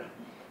lose?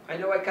 I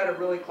know I cut it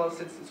really close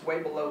since it's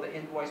way below the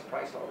invoice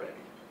price already.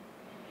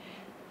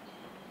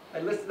 I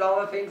listed all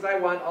the things I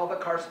want, all the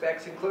car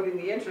specs, including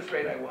the interest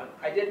rate I want.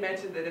 I did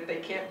mention that if they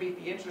can't beat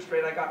the interest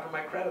rate I got from my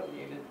credit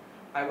union,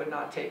 I would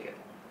not take it.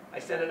 I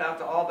sent it out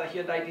to all the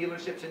Hyundai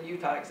dealerships in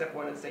Utah except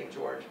one in St.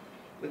 George.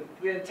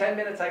 Within 10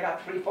 minutes, I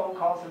got 3 phone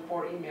calls and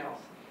 4 emails.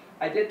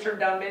 I did turn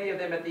down many of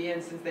them at the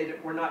end since they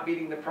were not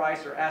beating the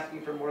price or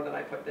asking for more than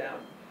I put down.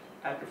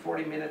 After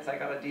 40 minutes, I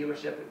got a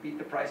dealership that beat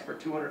the price for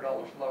 $200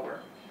 lower.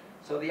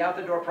 So the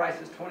out-the-door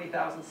price is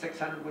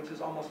 $20,600, which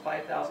is almost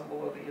 $5,000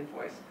 below the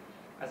invoice.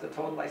 As a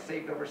total, I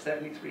saved over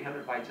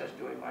 $7,300 by just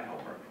doing my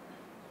homework.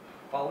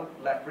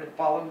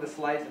 Following the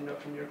slides and note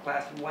from your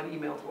class and 1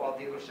 email to all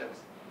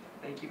dealerships.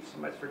 Thank you so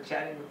much for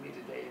chatting with me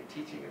today and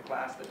teaching a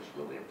class that is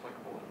really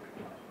applicable in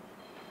real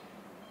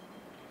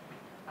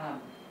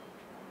life.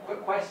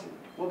 Quick question.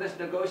 Will this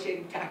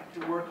negotiating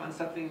tactic work on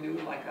something new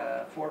like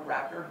a Ford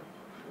Raptor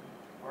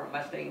or a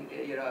Mustang,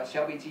 a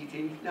Shelby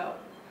GT? No.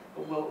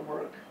 But will it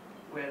work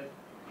with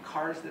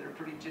cars that are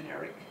pretty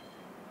generic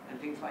and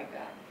things like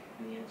that?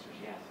 And the answer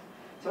is yes.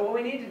 So what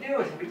we need to do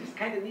is we just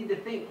kind of need to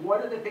think,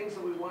 what are the things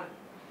that we want?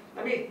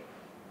 Let me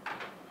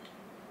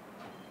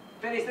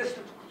finish this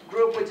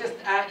group with just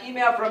an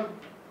email from,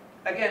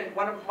 again,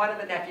 one of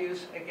the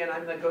nephews. Again,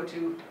 I'm the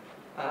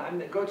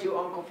go-to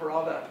uncle for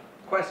all the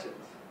questions.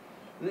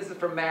 And this is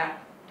from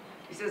Matt.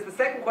 He says, the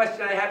second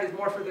question I have is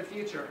more for the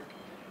future.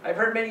 I've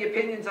heard many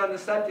opinions on the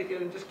subject,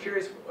 and I'm just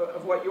curious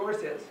of what yours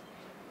is.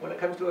 When it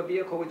comes to a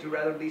vehicle, would you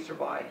rather lease or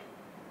buy?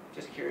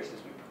 Just curious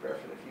as we prepare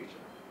for the future.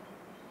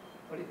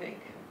 What do you think?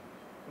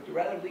 Would you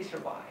rather lease or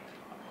buy?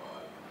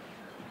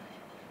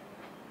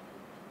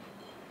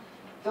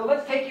 So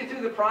let's take you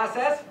through the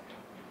process,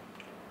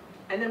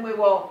 and then we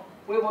will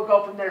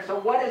go from there. So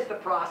what is the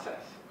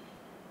process?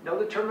 Know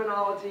the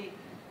terminology,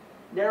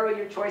 narrow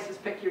your choices,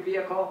 pick your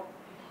vehicle,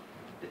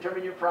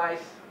 determine your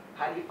price,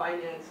 how do you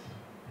finance,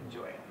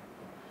 enjoy it.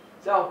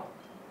 So,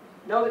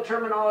 know the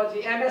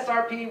terminology.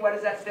 MSRP, what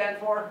does that stand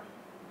for?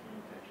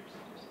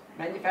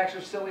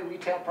 Manufacturer's silly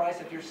retail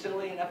price. If you're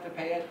silly enough to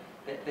pay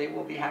it, they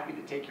will be happy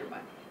to take your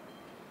money.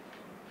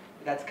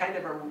 That's kind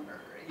of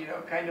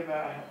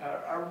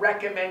a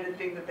recommended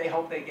thing that they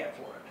hope they get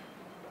for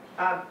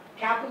it.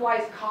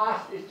 Capitalized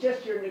cost is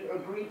just your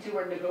agreed to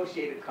or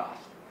negotiated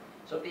cost.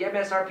 So if the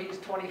MSRP is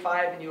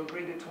 25 and you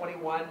agree to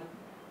 21,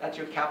 that's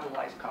your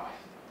capitalized cost.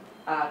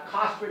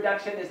 Cost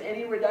reduction is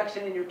any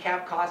reduction in your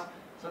cap cost.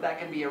 So that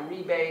can be a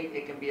rebate,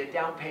 it can be a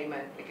down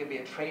payment, it can be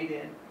a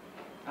trade-in.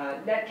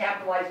 Net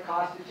capitalized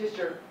cost is just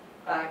your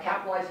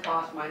capitalized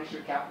cost minus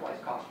your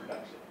capitalized cost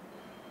reduction.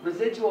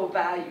 Residual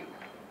value,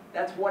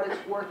 that's what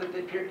it's worth at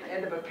the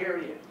end of a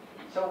period.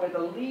 So with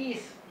a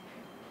lease,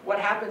 what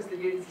happens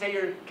is you say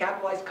your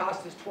capitalized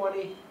cost is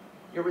 20,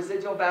 your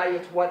residual value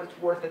is what it's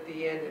worth at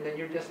the end, and then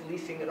you're just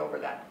leasing it over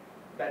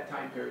that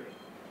time period.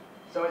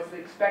 So it's the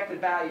expected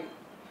value.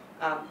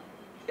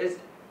 Is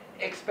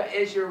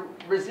your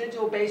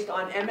residual based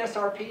on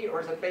MSRP,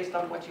 or is it based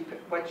on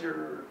what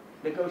your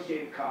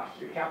negotiated cost,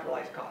 your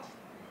capitalized cost?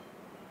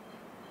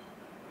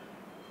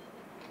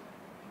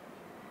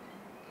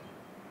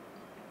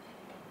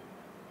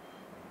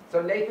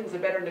 So Nathan's a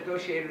better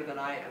negotiator than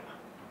I am.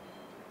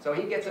 So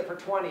he gets it for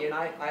 20 and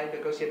I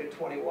negotiated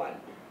 21.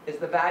 Is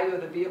the value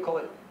of the vehicle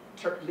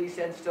at lease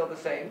end still the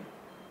same?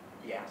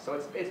 Yeah, so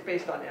it's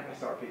based on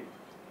MSRP.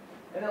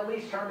 And the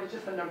lease term is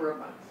just the number of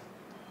months.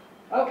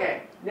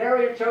 Okay, narrow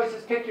your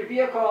choices, pick your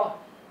vehicle.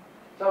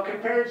 So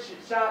compare,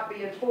 shop,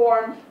 be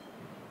informed.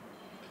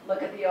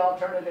 Look at the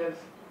alternatives,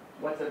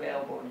 what's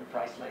available in your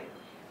price lane.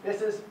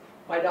 This is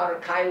my daughter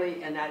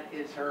Kylie, and that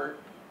is her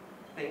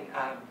thing.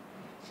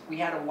 We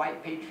had a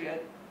white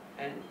Patriot,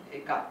 and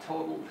it got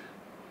totaled,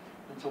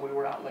 and so we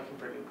were out looking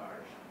for new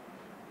cars.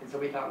 And so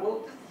we thought,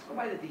 well, let's go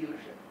by the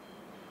dealership.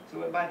 So we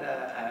went by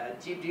the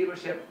Jeep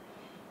dealership,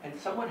 and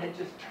someone had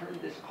just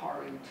turned this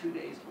car in 2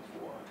 days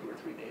before, 2 or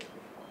 3 days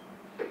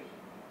before.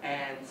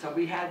 And so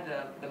we had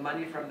the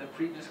money from the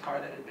previous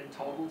car that had been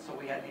totaled, so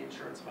we had the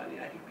insurance money,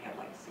 and I think we had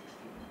like 16.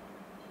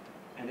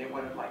 And they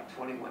wanted like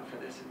 21 for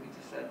this, and we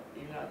just said,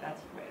 you know,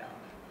 that's way out.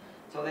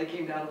 So they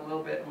came down a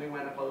little bit, and we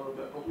went up a little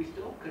bit, but we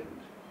still couldn't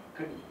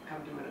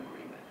come to an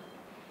agreement.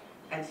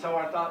 And so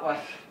our thought was,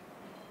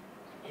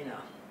 you know,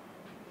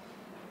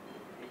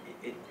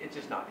 it's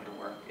just not going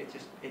to work. It's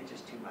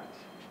just too much.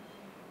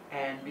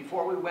 And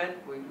before we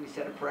went, we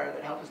said a prayer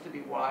that helped us to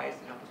be wise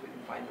and help us we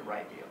can find the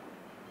right vehicle.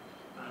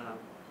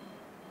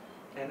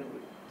 And it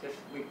would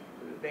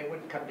they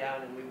wouldn't come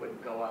down and we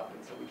wouldn't go up.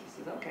 And so we just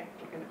said, okay,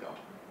 we're going to go.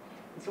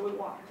 And so we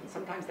walked. And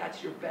sometimes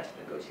that's your best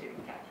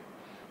negotiating tactic.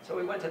 So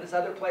we went to this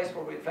other place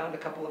where we found a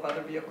couple of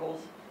other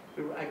vehicles.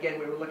 We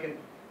were looking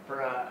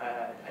for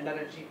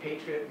another Jeep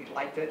Patriot. We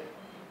liked it.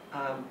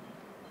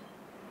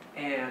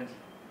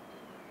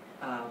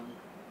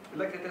 We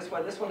looked at this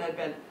one. This one had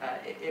been,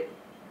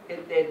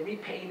 they had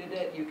repainted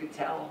it, you could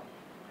tell,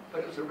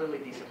 but it was a really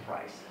decent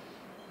price.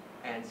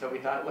 And so we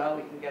thought, well,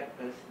 we can get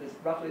this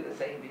roughly the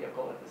same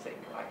vehicle at the same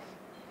price.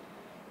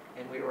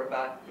 And we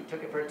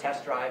took it for a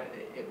test drive,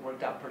 and it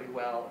worked out pretty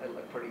well. It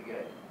looked pretty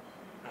good.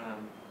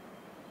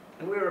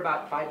 And we were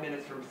about 5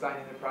 minutes from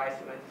signing the price,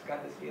 and I just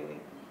got this feeling,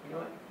 you know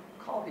what,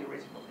 call the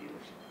original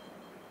dealership.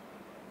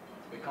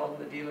 So we called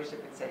the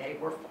dealership and said, hey,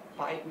 we're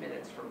 5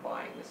 minutes from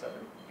buying this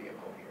other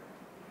vehicle here.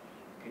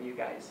 Can you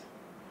guys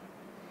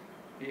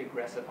be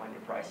aggressive on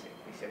your pricing?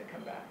 We said,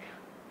 come back.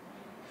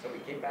 So we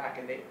came back,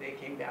 and they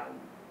came down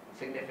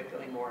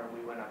significantly more, and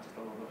we went up just a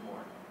little bit more.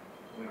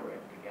 And we were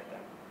able to get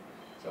that.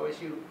 So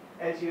as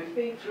you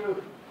think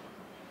through,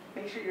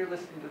 make sure you're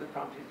listening to the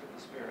promptings of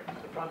the Spirit.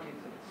 The promptings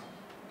of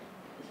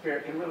the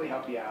Spirit can really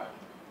help you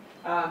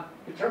out.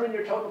 Determine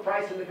your total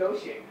price and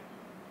negotiate.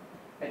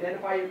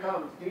 Identify your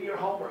codes. Do your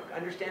homework.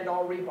 Understand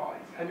all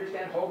rebodies.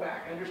 Understand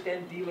holdback.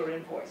 Understand dealer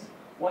invoice.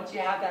 Once you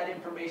have that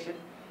information,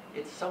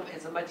 it's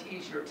much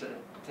easier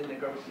to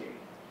negotiate.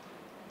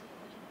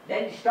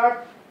 Then you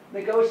start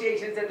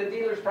negotiations at the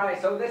dealer's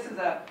price. So this is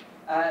a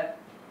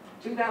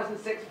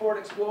 2006 Ford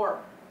Explorer.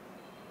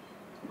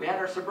 We had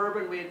our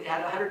Suburban, we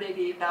had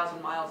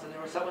 188,000 miles, and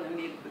there was someone who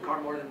needed the car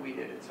more than we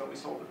did, and so we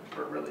sold it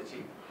for really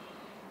cheap.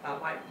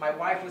 My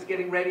wife was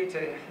getting ready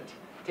to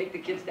take the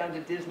kids down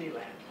to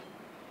Disneyland.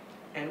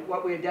 And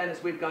what we had done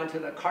is we'd gone to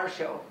the car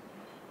show.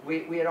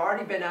 We had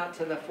already been out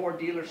to the Ford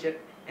dealership,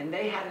 and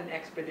they had an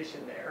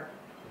Expedition there,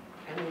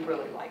 and we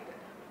really liked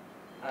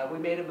it. We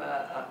made him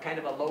a kind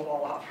of a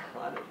lowball offer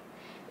on it.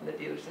 And the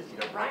dealer says, you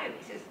know, Bryan,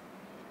 he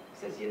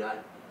says, you know,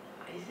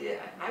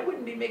 I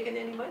wouldn't be making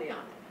any money on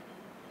it.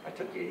 I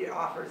took your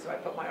offer, so I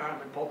put my arm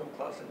and pulled him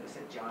close, and I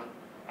said, John,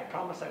 I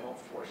promise I won't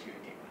force you to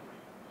take my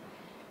money.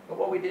 But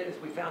what we did is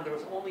we found there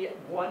was only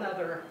one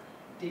other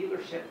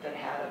dealership that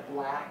had a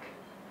black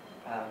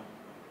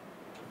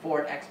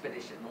Ford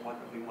Expedition, the one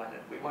that we wanted.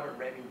 We wanted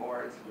ramming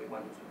boards, we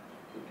wanted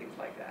some things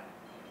like that.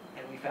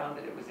 And we found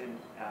that it was in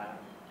a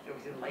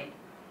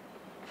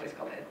place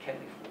called Ed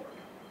Kenley Ford.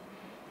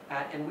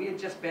 And we had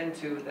just been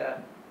to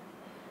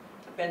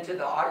been to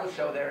the auto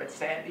show there at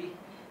Sandy,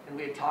 and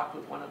we had talked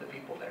with one of the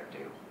people there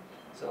too.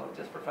 So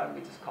just for fun,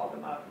 we just called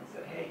him up and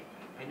said, hey,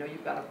 I know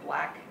you've got a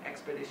black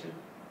Expedition.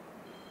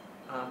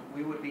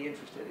 We would be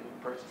interested in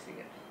purchasing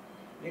it.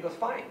 And he goes,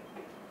 fine.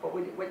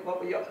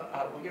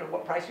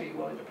 What price are you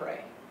willing to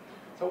pay?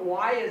 So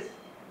why is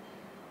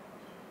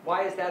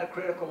that a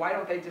critical? Why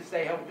don't they just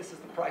say, oh, this is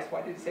the price?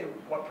 Why did he say,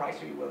 what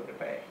price are you willing to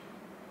pay?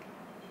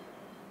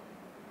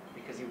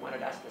 Because he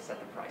wanted us to set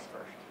the price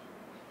first.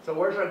 So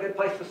where's a good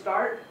place to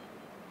start?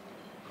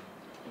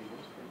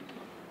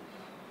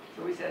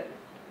 So we said,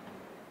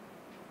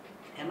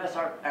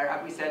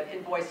 we said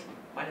invoice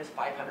minus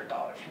 $500.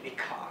 And he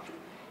coughed.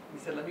 He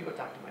said, let me go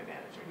talk to my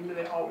manager. You know,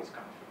 they always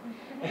cough.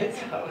 And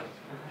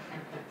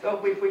so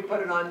we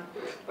put it on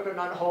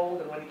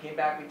hold, and when he came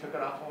back, we took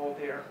it off hold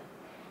here.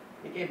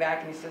 He came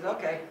back and he said,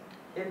 okay,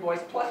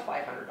 invoice plus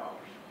 $500.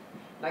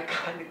 And I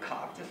kind of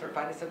coughed just for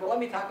fun. I said, well, let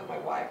me talk with my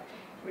wife.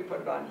 We put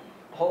it on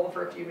hold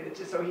for a few minutes,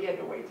 just so he had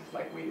to wait, just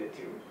like we did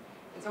too.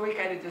 And so we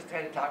kind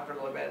of talked for a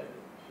little bit, and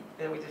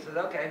then we just said,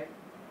 okay.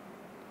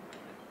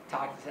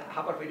 Talked. Said,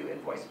 how about if we do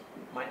invoice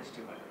minus $200?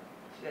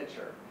 She said,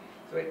 sure.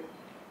 So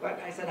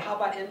I said, how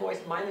about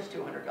invoice minus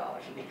 $200?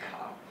 And he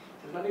coughed.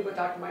 He said, let me go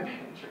talk to my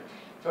manager.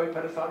 So he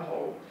put us on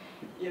hold,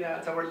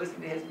 so we're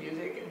listening to his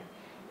music.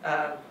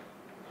 And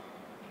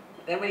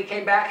then when he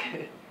came back,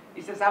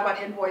 he says, how about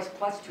invoice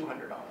plus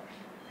 $200?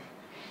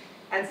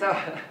 And so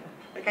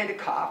I kind of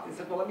coughed and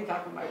said, well, let me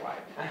talk with my wife.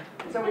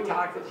 And so we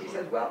talked, and she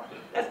says, well,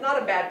 that's not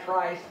a bad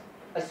price,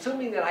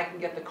 assuming that I can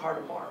get the car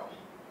tomorrow.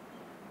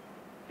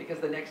 Because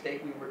the next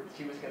day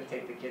she was going to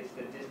take the kids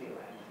to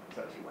Disneyland,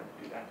 so she wanted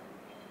to do that.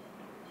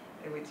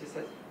 And we just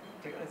said,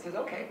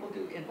 okay, we'll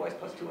do invoice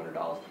plus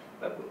 $200,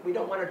 but we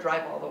don't want to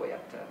drive all the way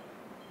up to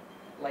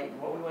Layton.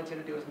 What we want you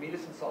to do is meet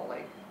us in Salt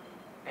Lake,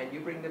 and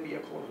you bring the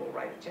vehicle and we'll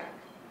write a check.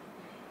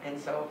 And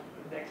so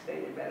the next day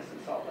they met us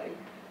in Salt Lake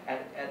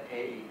at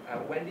a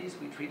Wendy's.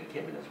 We treated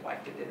him and his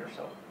wife to dinner.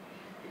 So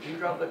he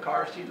drove the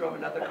car, she drove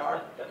another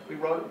car. We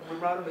wrote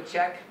him a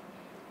check.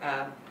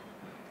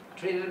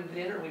 Treated him to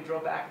dinner, and we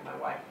drove back, and my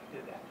wife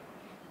did that.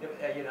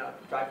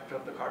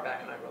 Drove the car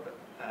back, and I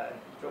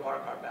drove our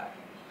car back.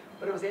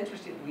 But it was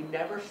interesting. We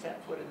never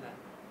set foot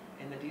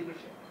in the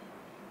dealership.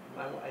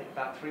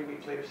 About 3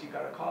 weeks later, she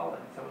got a call,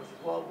 and someone says,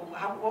 well,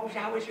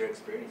 how was your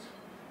experience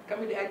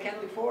coming to Ed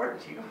Kenley Ford?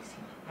 And she goes,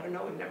 I don't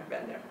know, we've never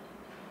been there.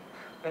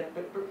 But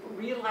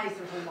realize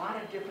there's a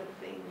lot of different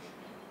things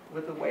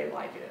with the way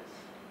life is.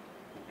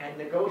 And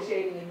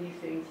negotiating in these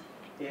things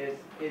is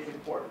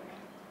important.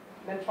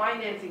 Then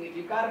financing, if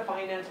you've got to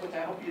finance, which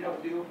I hope you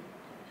don't do.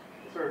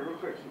 Sorry, real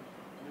quick,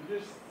 you're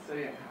just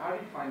saying, how do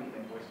you find the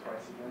invoice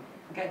price again?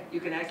 Okay, you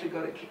can actually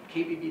go to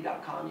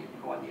kbb.com, you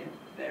can go on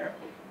there,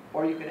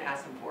 or you can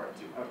ask them for it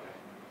too. Okay.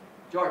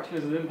 George?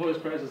 Is the invoice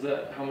price, is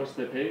that how much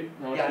they paid?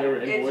 How much Yeah, they were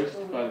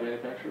invoiced by the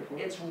manufacturer for?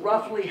 It's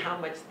roughly how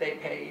much they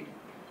paid,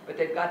 but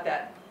they've got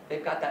that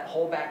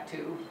holdback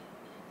too,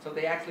 so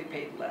they actually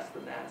paid less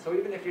than that. So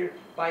even if you're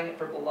buying it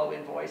for below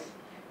invoice,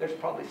 there's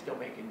probably still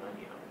making money on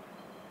it.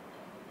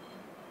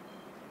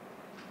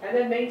 And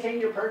then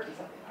maintain your purchase.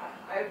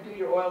 I do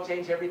your oil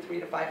change every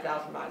 3,000 to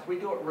 5,000 miles. We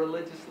do it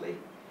religiously.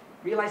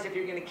 Realize if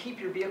you're going to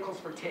keep your vehicles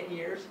for 10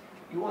 years,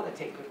 you want to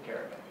take good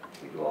care of it.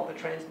 We do all the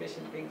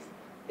transmission things.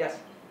 Yes?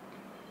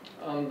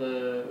 On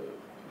the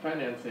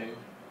financing,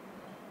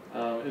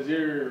 is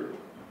your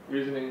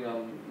reasoning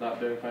on not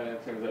doing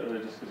financing, is that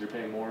really just because you're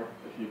paying more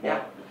if you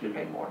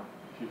pay more.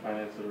 If you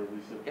finance it or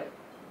lease it? Yep.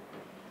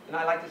 And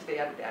I like to stay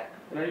out of debt.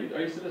 And are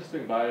you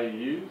suggesting buy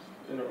used,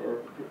 or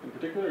in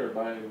particular, or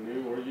buy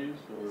new or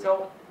used? Or?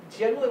 So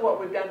generally what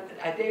we've done,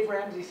 Dave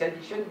Ramsey said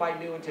you shouldn't buy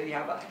new until you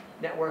have a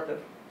net worth of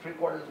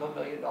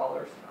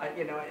 $750,000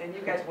 and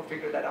you guys will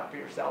figure that out for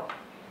yourself.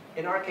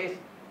 In our case,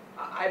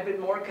 I've been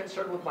more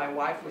concerned with my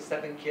wife with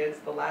 7 kids.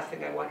 The last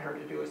thing I want her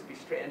to do is be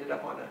stranded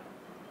up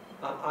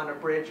on a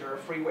bridge or a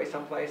freeway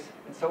someplace.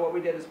 And so what we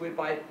did is we'd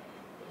buy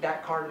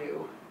that car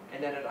new,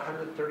 and then at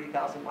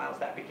 130,000 miles,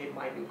 that became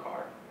my new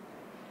car.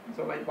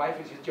 So my wife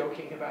was just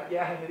joking about,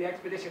 yeah, the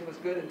Expedition was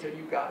good until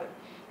you got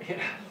it.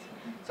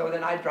 So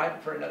then I'd drive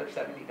it for another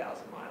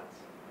 70,000 miles.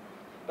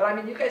 But I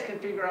mean, you guys can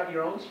figure out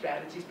your own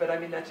strategies, but I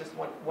mean, that's just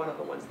one of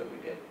the ones that we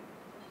did.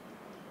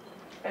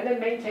 And then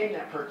maintain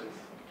that purchase.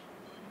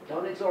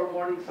 Don't ignore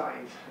warning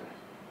signs.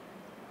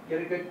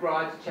 Get a good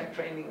garage check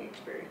training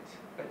experience.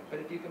 But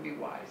if you can be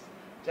wise.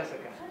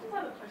 Jessica. I just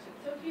have a question.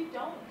 So if you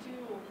don't do,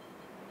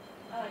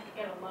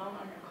 get a loan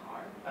on your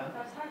car,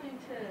 I was talking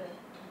to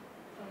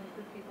some of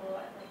the people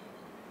at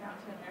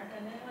Mountain America,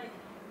 and they're like,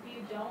 if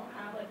you don't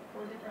have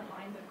 4 different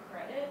lines of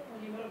credit,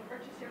 when you go to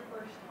purchase your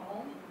first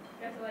home,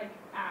 you have to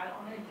add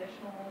on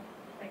additional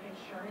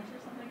insurance or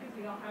something, because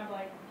you don't have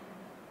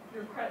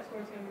your credit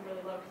score is going to be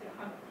really low because you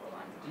don't have 4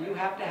 lines of credit. Do you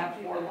have to have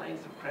 4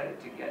 lines of credit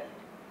to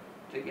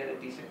get a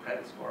decent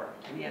credit score?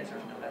 And the answer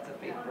is no. That's a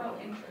fake What about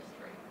problem. interest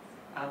rates?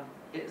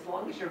 As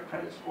long as your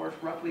credit score is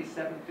roughly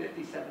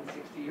 750,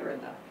 760, you're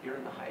in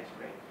the highest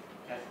grade.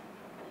 Yes.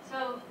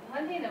 So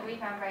one thing that we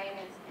found, Brian,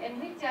 is,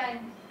 and we've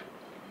done,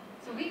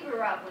 so we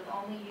grew up with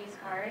only used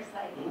cars,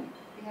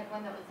 we had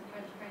one that was a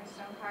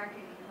Bridgestone car,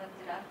 because you lift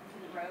it up to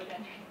the road,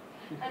 and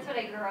that's what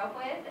I grew up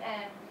with.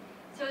 And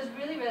so it was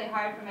really, really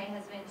hard for my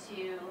husband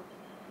to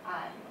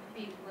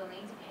be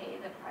willing to pay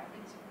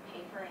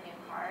for a new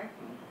car.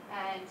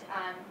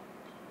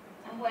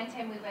 And one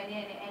time we went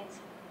in and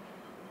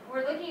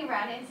we're looking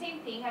around, and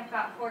same thing, I've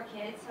got 4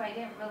 kids, so I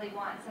didn't really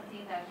want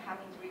something that I'm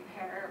having to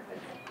repair was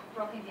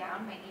broken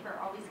down. My neighbor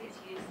always gets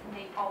used, and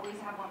they always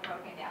have one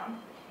broken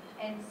down.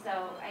 And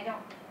so I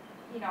don't,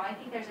 I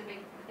think there's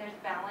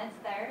balance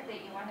there that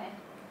you want to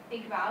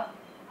think about.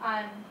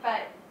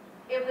 But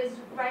it was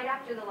right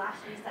after the last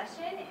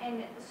recession,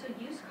 and so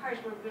used cars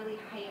were really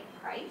high in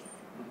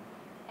price.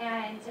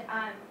 And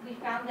we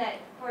found that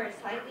for a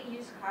slightly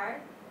used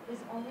car, it was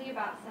only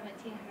about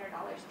 $1,700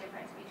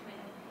 difference between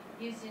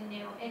a used and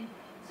new. And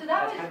so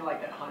That's kind of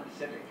like that Honda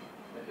Civic,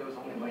 that there was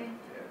only like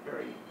a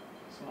very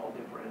small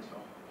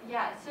differential.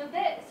 Yeah, so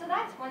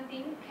that's one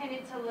thing kind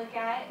of to look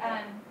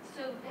at.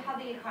 So how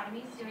the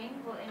economy is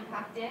doing will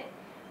impact it.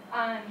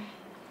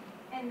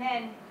 And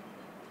then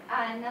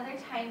another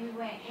time we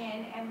went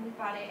in and we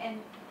bought it,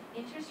 and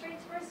interest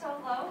rates were so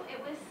low.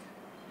 It was,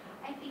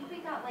 I think we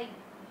got like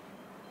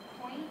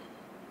 0.1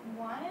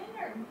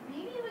 or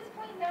maybe it was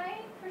 0.9%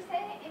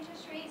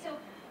 interest rate. So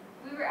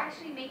we were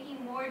actually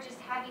making more just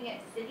having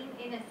it sitting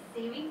in a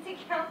savings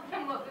account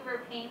than what we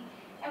were paying.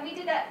 And we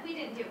did that. We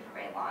didn't do it for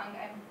very long.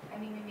 I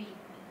mean, maybe,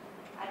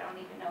 I don't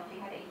even know if we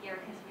had a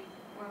year, because we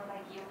were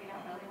like you. We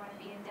don't really want to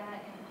be in debt,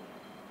 and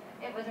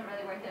it wasn't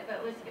really worth it. But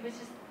it was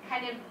just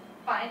kind of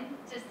fun,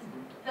 just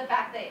the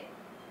fact that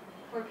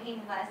we're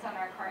paying less on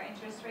our car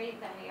interest rate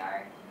than we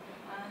are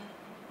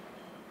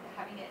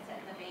having it set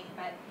in the bank.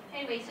 But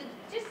anyway, so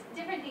just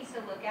different things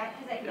to look at,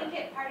 because I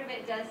think part of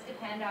it does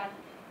depend on,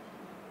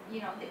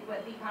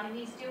 what the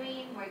economy's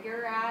doing, where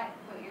you're at,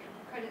 what your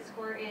credit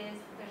score is.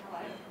 There's a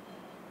lot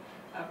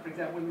of. For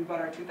example, when we bought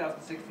our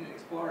 2016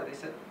 Explorer, they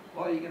said,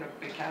 well, are you going to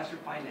pay cash or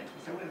finance?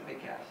 We said, we're going to pay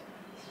cash.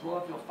 They said,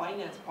 well, if you'll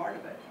finance part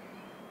of it,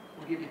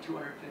 we'll give you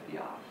 $250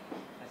 off.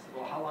 I said,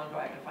 well, how long do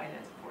I have to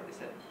finance it for? They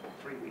said,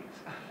 3 weeks.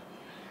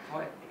 So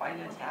I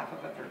financed half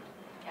of it for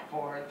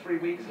 3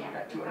 weeks, and we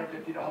got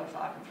 $250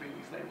 off, and 3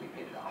 weeks later we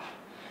paid it off.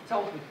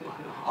 So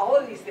all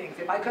of these things,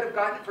 if I could have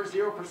gotten it for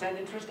 0%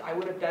 interest, I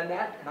would have done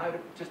that, and I would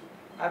have just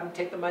have them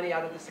take the money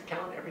out of this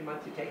account every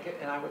month you take it,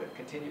 and I would have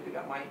continued to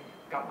got my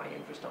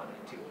interest on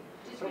it too.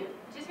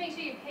 Just make sure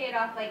you pay it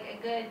off like a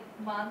good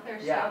month or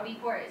so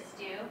before it's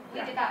due.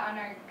 We did that on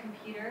our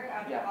computer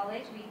out of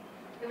college.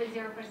 It was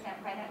 0%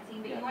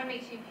 financing, but you want to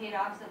make sure you pay it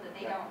off so that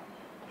they don't,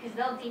 because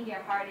they'll ding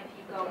your heart if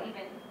you go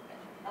even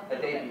a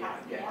little bit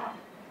past it.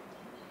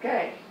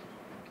 Okay.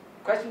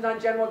 Questions on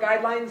general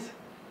guidelines?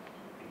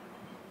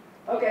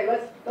 Okay,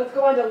 let's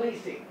go on to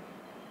leasing.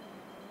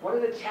 What are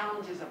the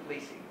challenges of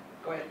leasing?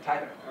 Go ahead,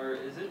 Tyler. Or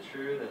is it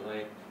true that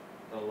like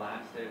the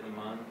last day of the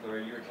month, or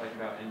you were talking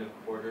about end of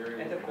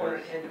quarter? End of quarter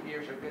and end of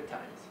years are good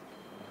times.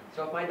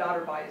 So if my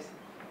daughter buys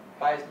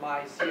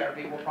my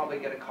CRV, we'll probably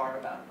get a car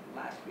about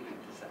last week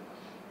of December.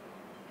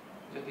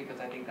 Just because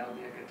I think that'll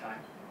be a good time.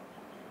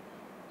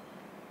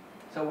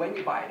 So when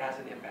you buy it has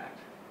an impact.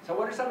 So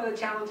what are some of the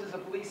challenges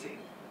of leasing?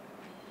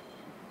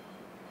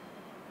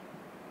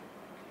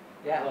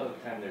 Yeah. A lot of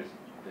the time there's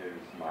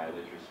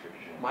mileage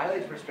restrictions.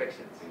 Mileage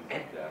restrictions. Things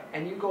like that.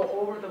 And you go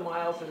over the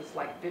miles and it's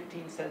like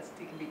 15 cents,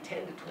 it can be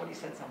 10 to 20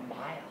 cents a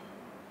mile.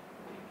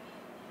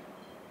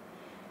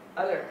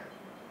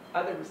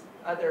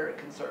 Other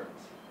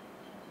concerns.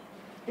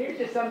 Here's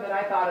just some that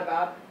I thought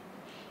about.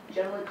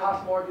 Generally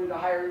cost more due to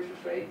higher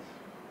interest rates.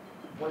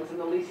 Once in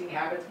the leasing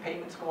habits,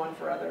 payments go on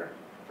forever.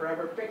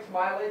 Fixed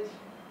mileage,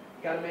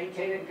 you got to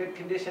maintain it in good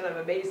condition. I'm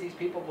amazed these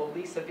people will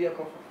lease a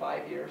vehicle for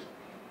 5 years,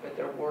 but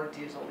their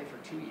warranty is only for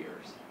 2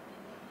 years.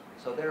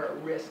 So they're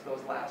at risk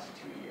those last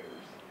 2 years.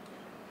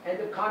 End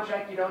of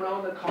contract, you don't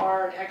own the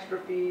car, and extra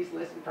fees,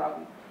 listing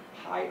problem,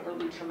 high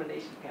early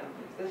termination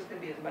penalties. This can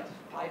be as much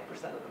as 5%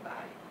 of the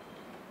value.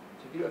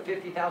 So if you do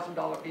a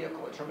 $50,000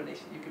 vehicle at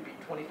termination, you could be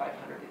 $2,500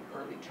 in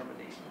early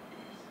termination fees.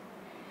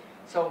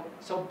 So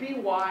be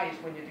wise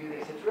when you do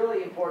this. It's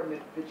really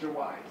important that you're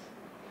wise.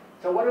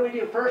 So what do we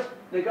do? First,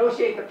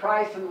 negotiate the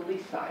price and the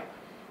lease type.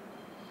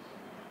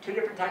 2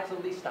 different types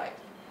of lease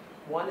types.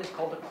 One is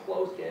called a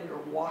closed-end or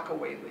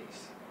walk-away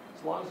lease.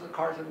 As long as the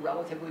car's in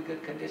relatively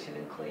good condition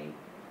and clean,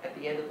 at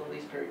the end of the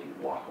lease period, you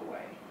walk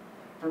away.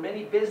 For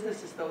many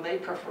businesses, though, they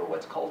prefer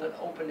what's called an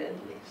open-end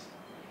lease.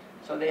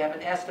 So they have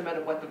an estimate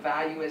of what the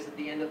value is at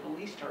the end of the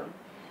lease term.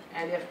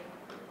 And if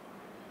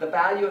the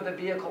value of the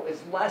vehicle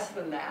is less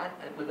than that,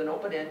 and with an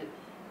open end,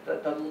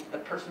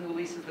 the person who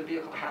leases the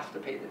vehicle has to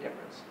pay the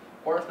difference.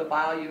 Or if the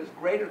value is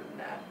greater than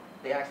that,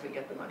 they actually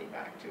get the money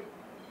back too.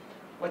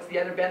 What's the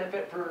other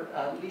benefit for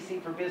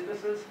leasing for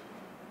businesses?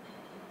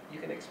 You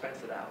can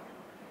expense it out.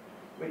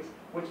 Which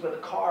with a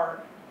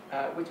car,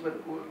 with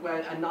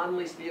a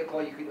non-leased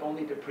vehicle, you can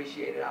only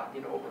depreciate it out,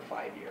 over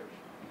 5 years.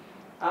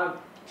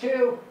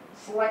 2,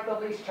 select the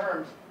lease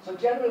terms. So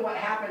generally what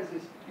happens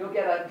is you'll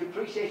get a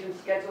depreciation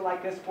schedule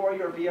like this for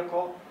your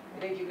vehicle. I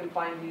think you can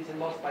find these in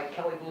most like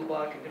Kelley Blue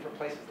Book and different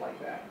places like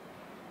that.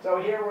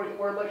 So here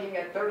we're looking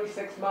at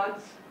 36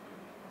 months,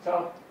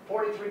 So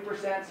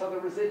 43%, so the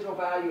residual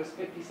value is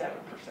 57%.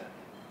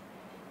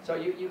 So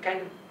you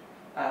kind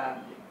of,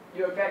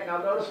 you affect, now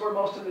notice where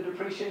most of the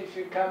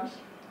depreciation comes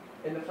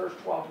in the first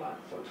 12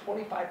 months. So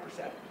 25%,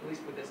 at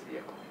least with this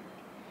vehicle.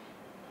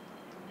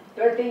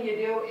 Third thing you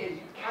do is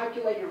you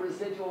calculate your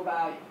residual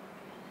value.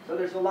 So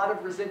there's a lot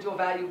of residual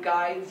value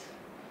guides,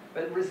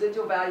 but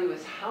residual value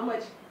is how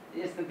much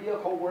is the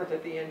vehicle worth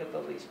at the end of the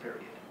lease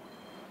period.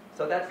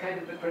 So that's kind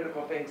of the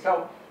critical thing.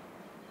 So,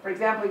 for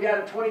example, if you had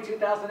a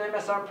 22,000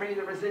 MSRP,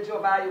 the residual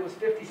value was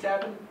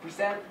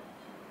 57%.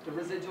 The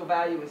residual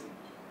value is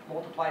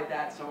multiplied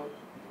that, so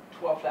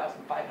 $12,540.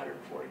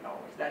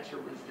 That's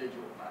your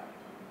residual value.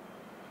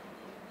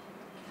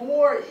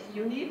 4,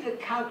 you need to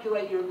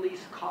calculate your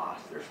lease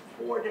costs. There's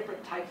 4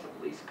 different types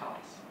of lease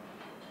costs.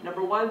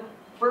 Number 1,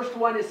 first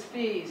one is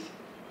fees,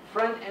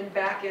 front and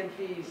back end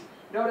fees.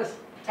 Notice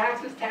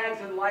taxes,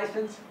 tags, and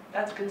license,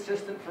 that's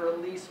consistent for a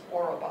lease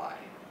or a buy.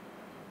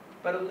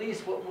 But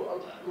leases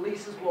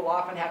will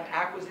often have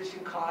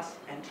acquisition costs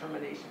and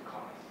termination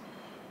costs.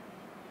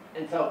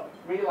 And so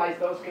realize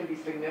those can be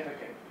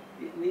significant.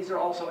 These are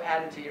also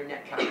added to your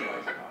net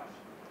capitalized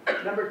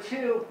costs. Number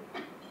 2,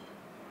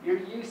 your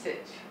usage.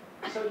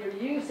 So your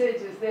usage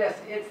is this.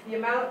 It's the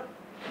amount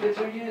that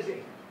you're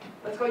using.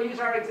 Let's go use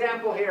our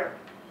example here.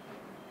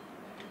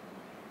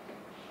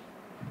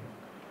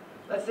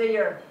 Let's say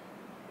your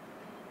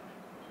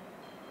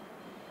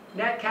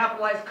net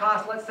capitalized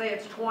cost, let's say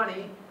it's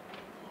 20,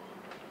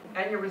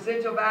 and your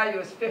residual value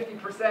is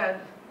 50%.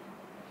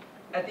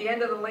 At the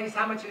end of the lease,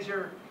 how much is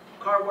your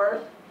car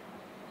worth?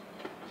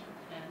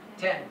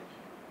 10.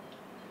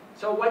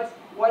 So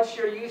what's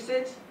your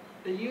usage?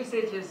 The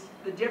usage is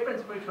the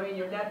difference between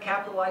your net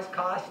capitalized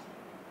cost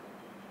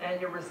and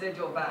your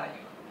residual value.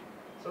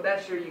 So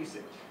that's your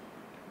usage.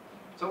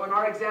 So in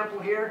our example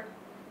here,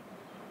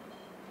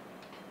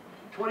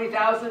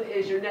 20,000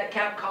 is your net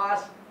cap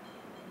cost,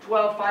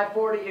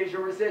 12,540 is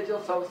your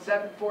residual, so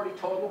 740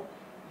 total.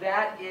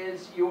 That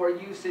is your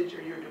usage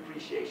or your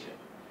depreciation.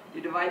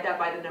 You divide that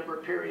by the number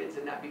of periods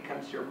and that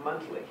becomes your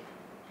monthly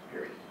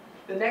period.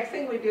 The next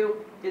thing we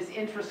do is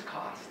interest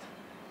cost.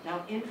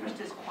 Now interest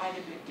is quite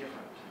a bit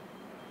different.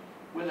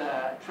 With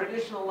a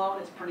traditional loan,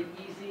 it's pretty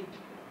easy.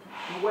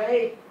 The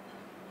way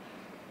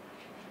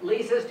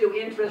leases do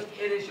interest,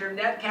 it is your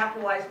net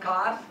capitalized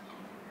cost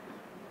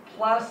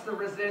plus the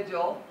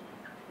residual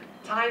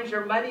times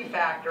your money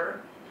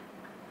factor,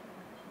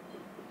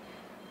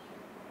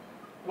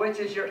 which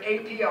is your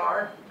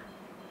APR,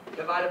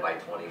 divided by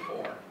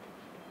 24.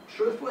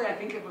 Truthfully, I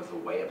think it was a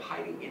way of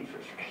hiding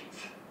interest rates.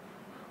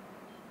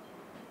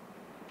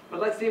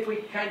 But let's see if we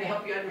can kind of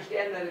help you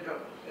understand that.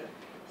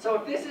 So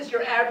if this is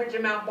your average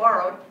amount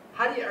borrowed,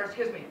 how do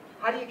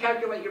you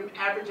calculate your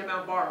average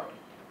amount borrowed?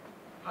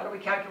 How do we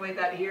calculate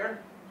that here?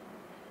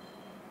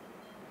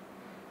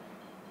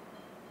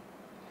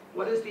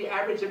 What is the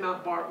average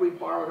amount we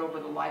borrowed over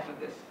the life of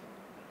this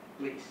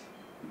lease?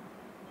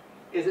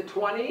 Is it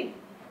 20?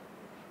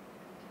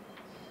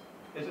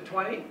 Is it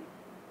 20?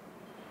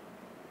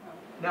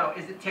 No.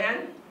 Is it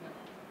 10?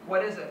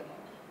 What is it?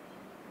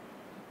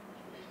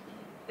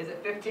 Is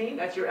it 15?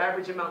 That's your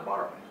average amount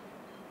borrowed.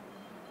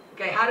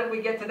 Okay, how did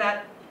we get to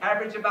that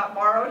average amount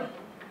borrowed?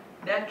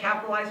 Net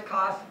capitalized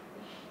cost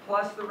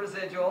plus the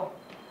residual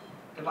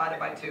divided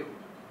by 2.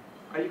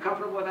 Are you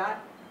comfortable with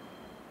that?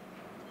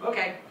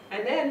 Okay,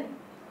 and then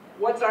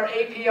what's our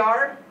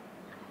APR?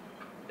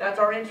 That's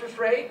our interest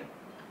rate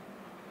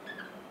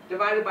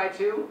divided by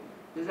 2.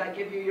 Does that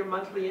give you your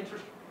monthly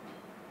interest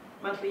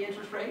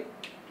rate?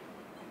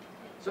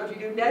 So if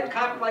you do net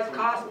capitalized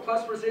cost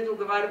plus residual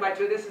divided by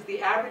 2, this is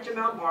the average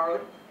amount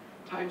borrowed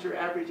times your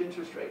average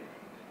interest rate.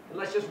 And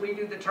let's just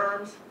redo the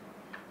terms.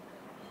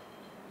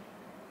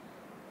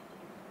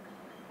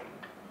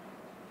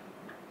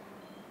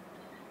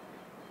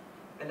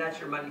 And that's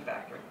your money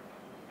factor.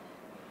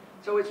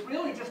 So it's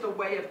really just a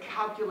way of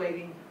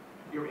calculating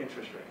your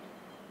interest rate.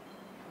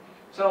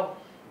 So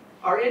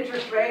our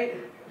interest rate,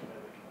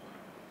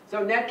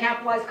 so net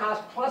capitalized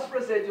cost plus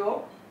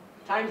residual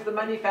times the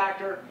money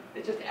factor,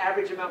 it's just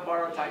average amount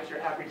borrowed times your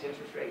average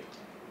interest rate.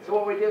 So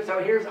what we do,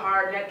 so here's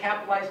our net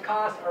capitalized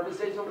cost, our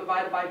residual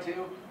divided by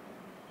 2.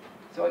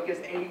 So it gives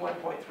 81.35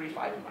 a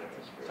month.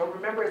 So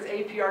remember, it's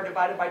APR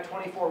divided by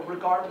 24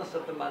 regardless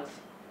of the months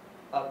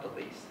of the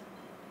lease.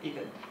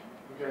 Ethan?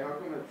 Okay, how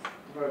come it's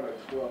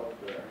divided by 12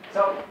 there?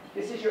 So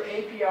this is your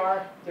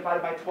APR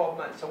divided by 12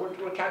 months. So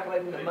we're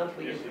calculating the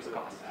monthly interest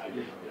cost. Add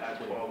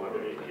 12 under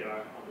APR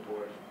on the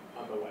board,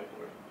 on the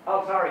whiteboard.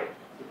 Oh, sorry.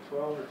 So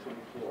 12 or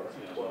 24?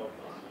 12 on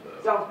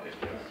the So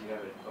You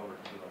have it over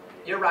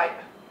 200. you're right.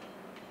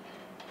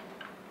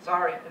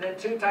 Sorry. And then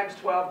 2 times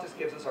 12 just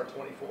gives us our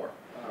 24. Okay.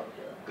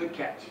 Good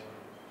catch.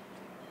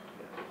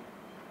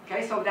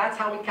 Okay, so that's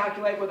how we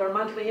calculate with our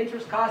monthly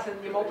interest cost,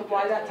 and you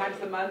multiply that times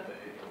the month.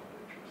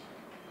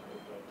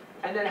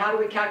 And then how do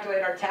we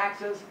calculate our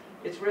taxes?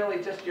 It's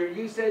really just your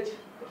usage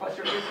plus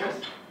your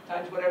interest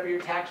times whatever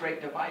your tax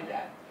rate, divide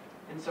that.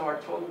 And so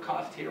our total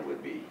cost here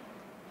would be,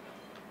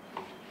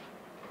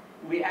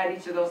 we add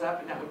each of those up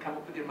and that would come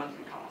up with your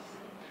monthly cost.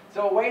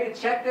 So a way to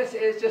check this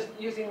is just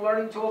using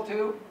Learning Tool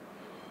 2.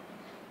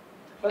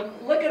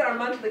 But look at our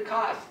monthly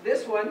costs.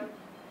 This one,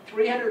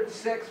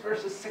 306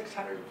 versus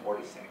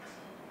 646.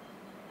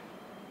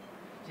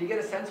 Do you get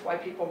a sense why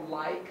people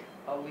like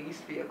a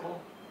lease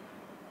vehicle?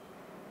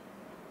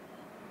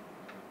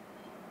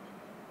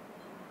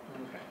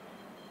 Okay.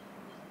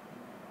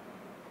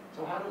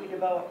 So how do we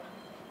develop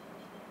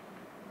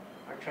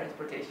our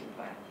transportation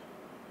plan?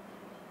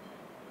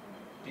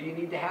 Do you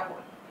need to have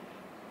one?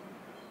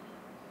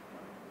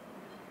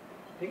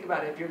 Think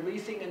about it. If you're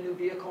leasing a new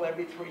vehicle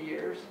every 3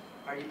 years,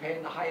 are you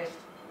paying the highest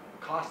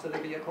cost of the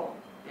vehicle?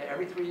 Yeah,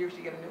 every 3 years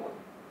you get a new one.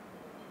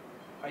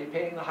 Are you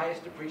paying the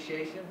highest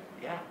depreciation?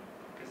 Yeah,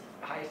 because it's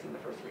the highest in the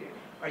first 3 years.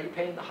 Are you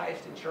paying the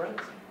highest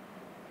insurance?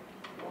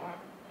 You are.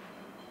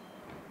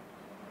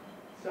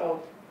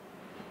 So,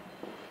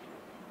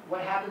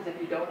 what happens if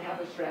you don't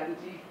have a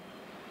strategy?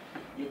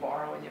 You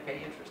borrow and you pay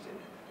interest in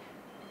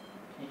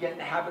it. You get in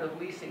the habit of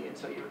leasing, and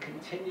so you're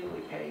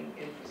continually paying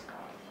interest costs.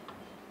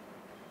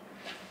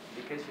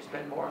 Because you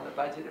spend more on the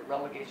budget, it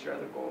relegates your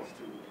other goals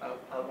to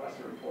of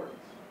lesser importance.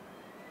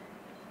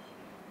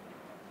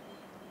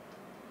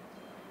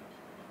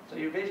 So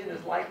your vision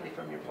is likely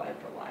from your plan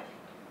for life.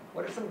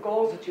 What are some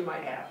goals that you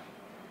might have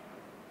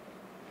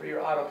for your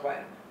auto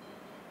plan?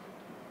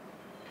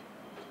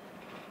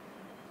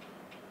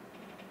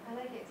 I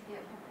like it to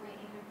get from point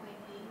A to point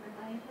B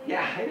reliably.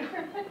 Yeah,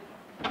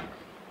 I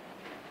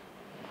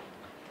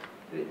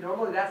know.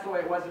 Normally that's the way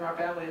it was in our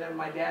family, and then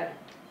my dad,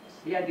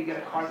 he had to get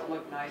a car that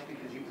looked nice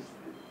because he was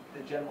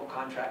the general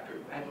contractor.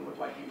 It had to look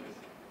like he was,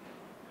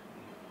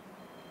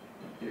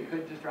 he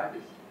couldn't just drive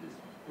his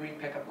green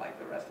pickup like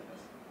the rest of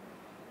us.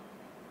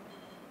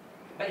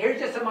 But here's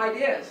just some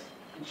ideas.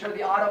 Ensure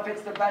the auto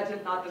fits the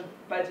budget, not the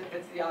budget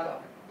fits the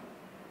auto.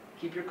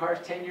 Keep your cars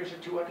 10 years or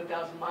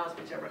 200,000 miles,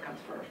 whichever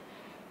comes first.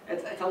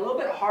 It's a little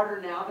bit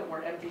harder now that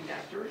we're empty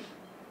nesters,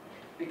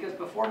 because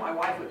before my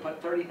wife would put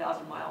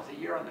 30,000 miles a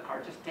year on the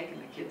car just taking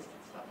the kids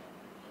to stuff.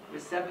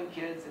 With 7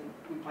 kids, and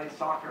we played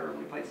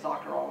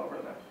soccer all over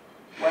the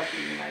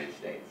western United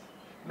States.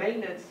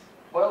 Maintenance,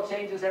 oil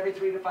changes every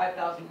 3,000 to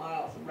 5,000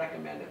 miles, and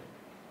recommended.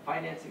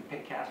 Financing, pay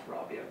cash for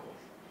all vehicles.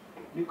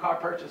 New car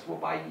purchase, we'll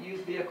buy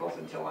used vehicles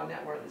until our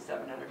net worth is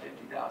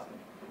 750,000.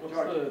 What's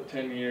the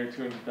 10-year,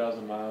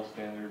 200,000 mile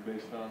standard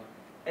based on?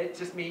 It's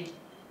just me.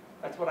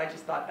 That's what I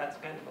just thought. That's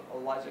kind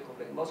of a logical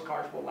thing. Most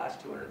cars will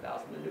last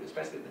 200,000,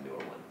 especially the newer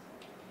ones.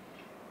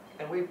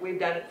 And we've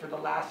done it for the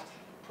last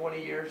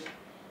 20 years. Is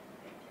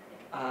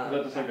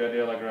that just like the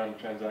idea, like around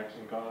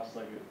transaction costs?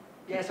 Like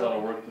it takes a lot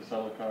of work to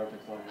sell a car, it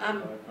takes a lot of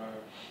work to buy a car.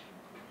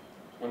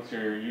 Once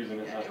you're using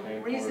it, not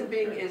paying for it. Reason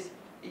being is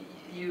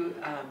you,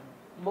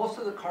 most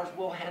of the cars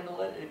will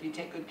handle it, and if you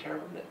take good care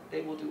of them,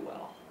 they will do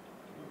well.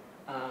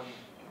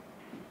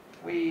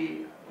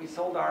 We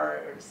sold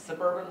our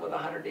Suburban with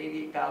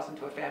 188,000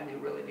 to a family who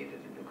really needed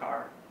a new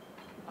car.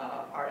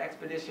 Our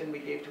Expedition we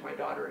gave to my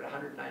daughter at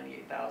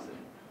 198,000.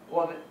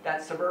 Well,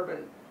 that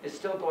Suburban is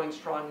still going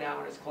strong now,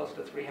 and it's close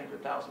to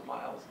 300,000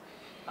 miles.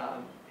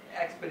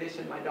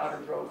 Expedition my daughter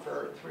drove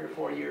for 3 or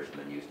 4 years and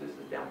then used this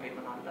as down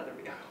payment on another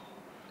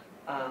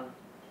vehicle.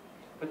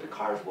 But the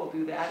cars will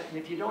do that, and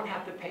if you don't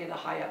have to pay the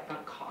high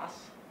upfront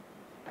costs,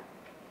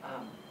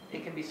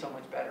 it can be so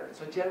much better.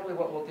 So generally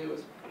what we'll do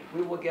is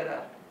we will get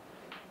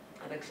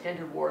an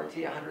extended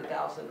warranty,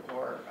 100,000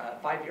 or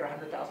 5-year,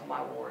 100,000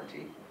 mile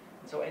warranty.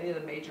 And so any of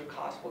the major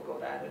costs will go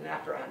that, and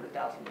after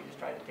 100,000 we just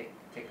try to take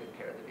good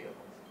care of the vehicles.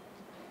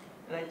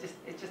 And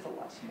it's just a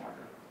lot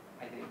smarter,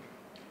 I think.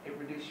 It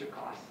reduces your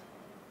costs.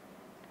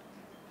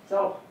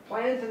 So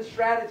plans and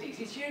strategies.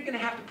 You see, you're going to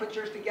have to put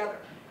yours together.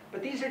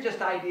 But these are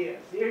just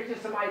ideas. Here's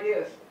just some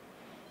ideas.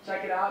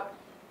 Check it out.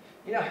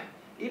 You know,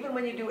 even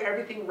when you do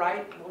everything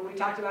right, when we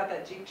talked about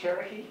that Jeep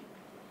Cherokee,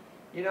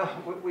 you know,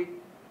 we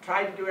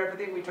tried to do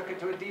everything. We took it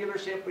to a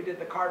dealership. We did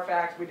the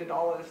Carfax. We did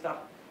all of this stuff.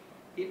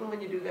 Even when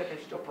you do that,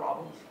 there's still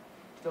problems,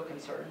 still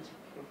concerns.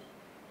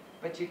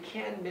 But you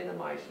can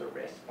minimize the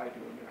risk by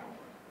doing your homework.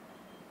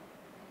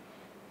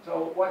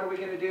 So what are we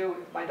going to do?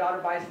 If my daughter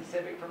buys the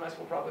Civic from us,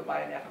 we'll probably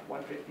buy an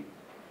F-150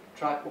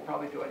 truck. We'll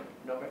probably do it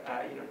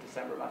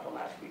December, about the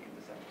last week in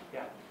December.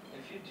 Yeah.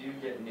 If you do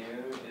get new,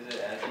 is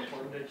it as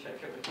important to check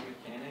it with the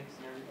mechanics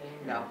and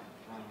everything? No.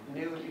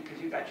 New,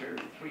 because you got your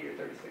 3 or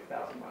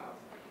 36,000 miles.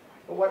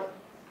 But what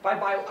if I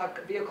buy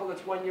a vehicle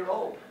that's 1 year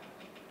old?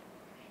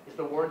 Is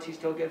the warranty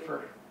still good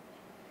for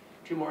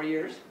 2 more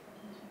years?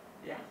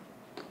 Yeah.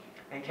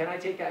 And can I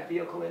take that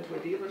vehicle into a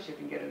dealership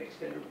and get an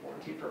extended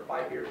warranty for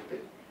 5 years,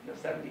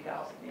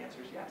 70,000? The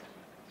answer is yes.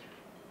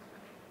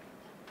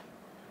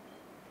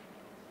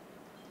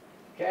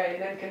 Okay,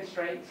 and then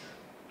constraints,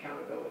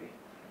 accountability.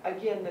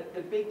 Again,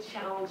 the big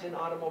challenge in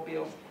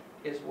automobiles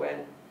is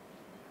when,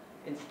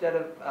 instead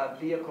of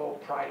vehicle,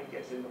 pride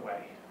gets in the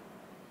way.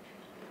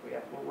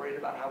 We're worried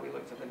about how we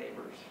look to the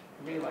neighbors.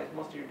 Realize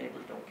most of your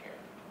neighbors don't care.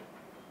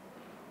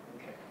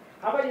 Okay.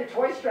 How about your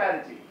toy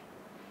strategy?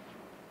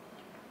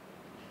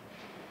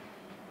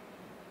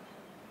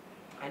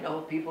 I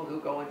know people who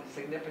go into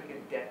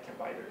significant debt to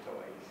buy their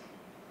toys.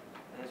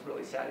 And it's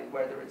really sad,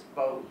 whether it's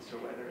boats or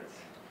whether it's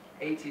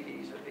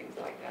ATVs or things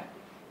like that.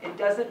 It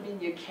doesn't mean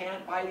you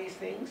can't buy these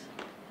things,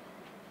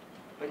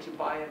 but you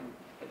buy them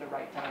at the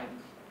right time.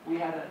 We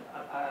had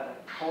a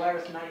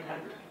Polaris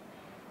 900,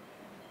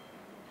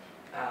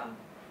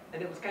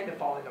 and it was kind of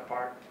falling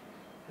apart.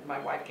 And my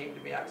wife came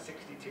to me, I was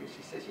 62,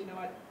 she says, you know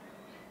what,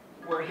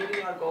 we're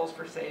hitting our goals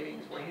for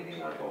savings, we're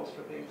hitting our goals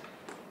for things.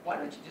 Why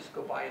don't you just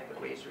go buy the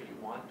razor you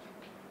want?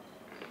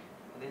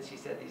 And then she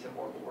said these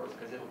immortal words,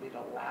 because it'll be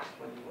the last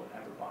one you will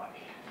ever buy.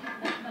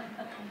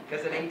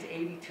 Because at age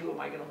 82, am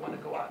I going to want to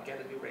go out and get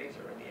a new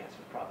razor? And the answer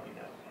is probably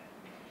no.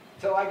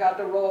 So I got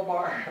the roll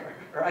bar,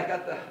 or I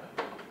got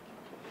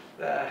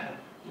the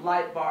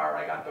light bar,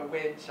 I got the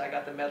winch, I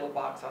got the metal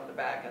box on the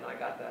back, and I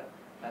got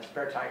the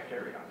spare tire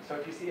carry-on. So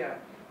if you see a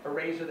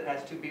razor that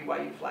has 2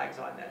 BYU flags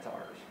on, that's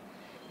ours.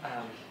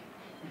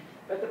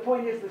 But the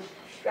point is, the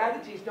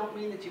strategies don't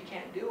mean that you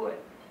can't do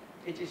it.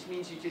 It just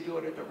means you should do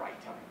it at the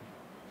right time.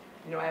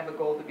 You know, I have a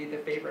goal to be the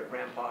favorite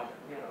grandpa,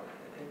 you know,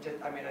 and just,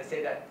 I mean, I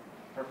say that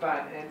for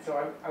fun, and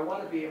so I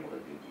want to be able to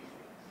do these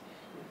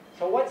things.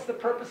 So what's the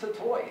purpose of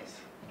toys?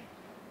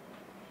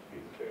 Be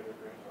the favorite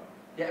grandpa.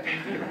 Yeah,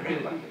 favorite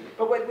grandpa.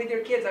 But with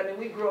your kids, I mean,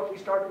 we grew up, we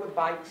started with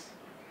bikes,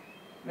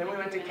 then we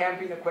went to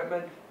camping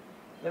equipment,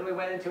 then we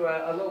went into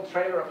a little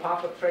trailer, a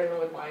pop-up trailer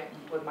with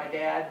my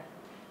dad,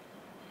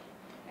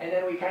 and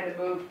then we kind of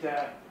moved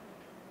to,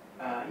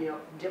 you know,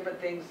 different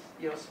things,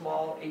 you know,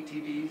 small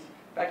ATVs. In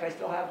fact, I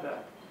still have the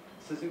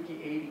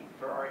Suzuki 80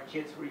 for our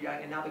kids who are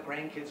young, and now the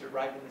grandkids are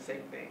riding the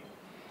same thing.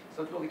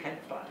 So it's really kind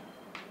of fun.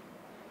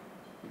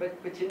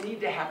 But you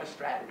need to have a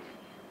strategy.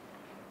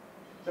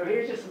 So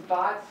here's just some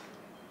thoughts.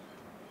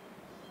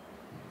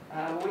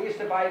 We used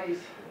to buy these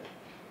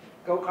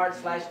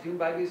go-karts / dune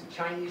buggies,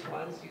 Chinese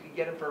ones. You could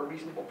get them for a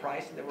reasonable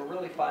price, and they were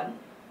really fun.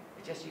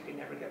 It's just you could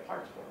never get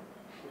parts for them.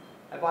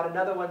 I bought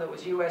another one that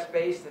was US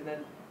based, and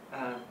then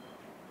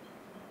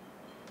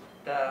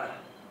the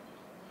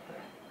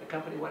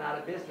company went out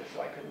of business,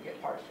 so I couldn't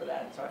get parts for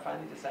that. And so I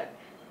finally decided,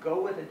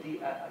 go with a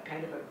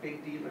kind of a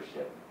big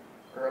dealership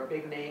or a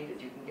big name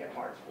that you can get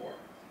parts for.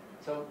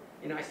 So,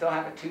 you know, I still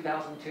have a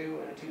 2002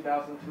 and a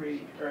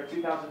 2003, or a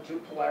 2002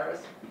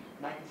 Polaris,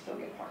 and I can still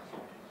get parts for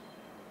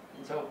it.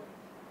 And so,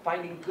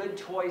 finding good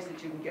toys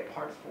that you can get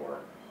parts for,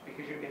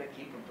 because you're going to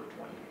keep them for 20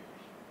 years.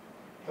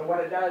 So what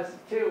it does,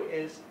 too,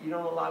 is you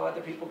don't allow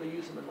other people to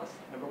use them unless,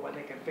 number one,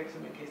 they can fix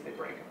them in case they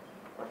break them,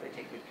 or if they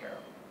take good care of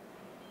them.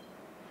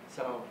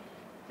 So,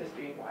 just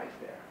being wise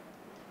there.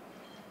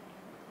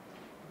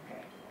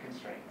 Okay,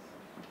 constraints.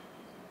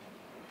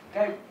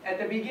 Okay, at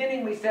the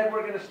beginning we said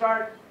we're going to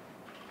start,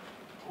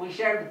 we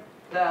shared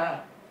the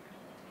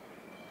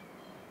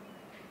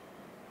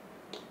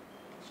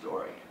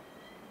story.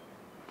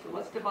 So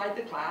let's divide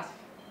the class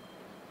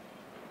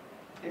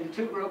into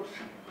 2 groups.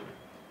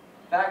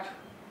 In fact,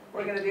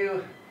 we're going to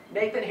do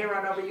Nathan here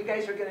on over. You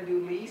guys are going to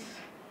do lease.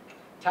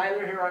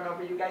 Tyler here on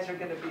over. You guys are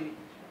going to be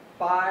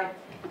buy.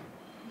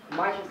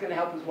 Michael's going to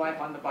help his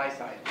wife on the buy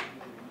side.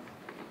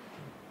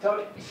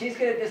 So she's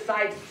going to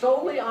decide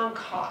solely on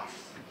costs.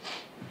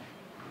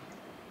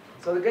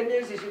 So the good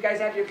news is you guys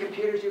have your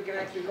computers. You can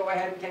actually go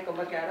ahead and take a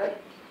look at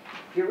it.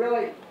 If you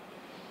really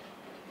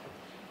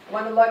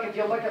want to look, if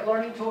you look at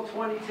Learning Tool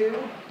 22,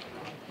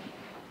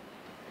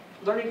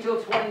 Learning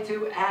Tool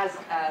 22 has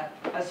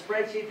a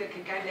spreadsheet that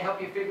can kind of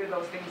help you figure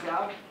those things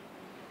out.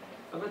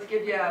 So let's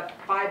give you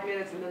 5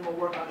 minutes and then we'll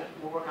work on it.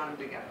 We'll work on them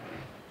together.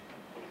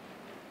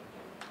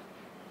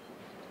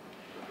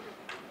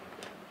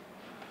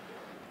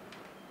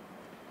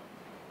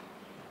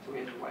 So we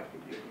had your wife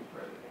give you for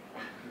everything.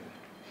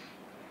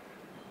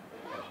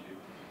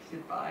 She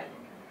said bye.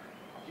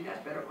 She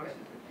asked better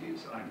questions than you,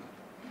 so I'm.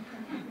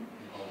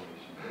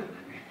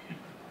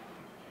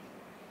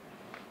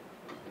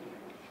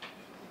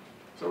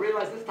 So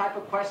realize this type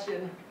of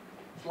question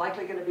is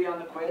likely going to be on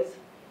the quiz.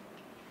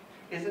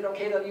 Is it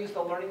okay to use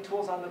the learning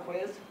tools on the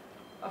quiz?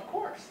 Of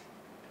course.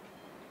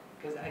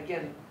 Because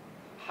again,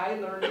 high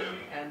learning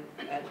and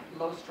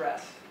low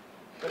stress.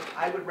 But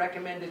I would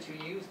recommend that you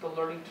use the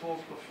learning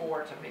tools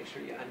before to make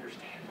sure you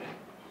understand them.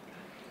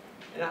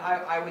 And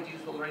I would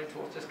use the learning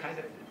tools just kind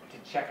of to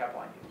check up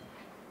on you.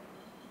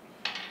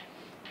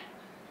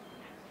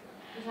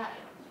 Is that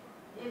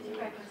 55%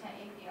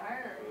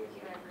 APR or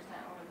 55%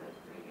 over the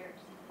 3 years?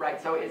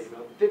 Right, so it's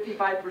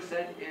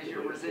 55% is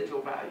your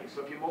residual value.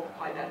 So if you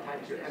multiply that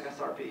times your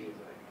MSRP,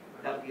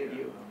 that'll give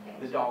you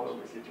the dollar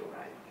residual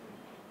value.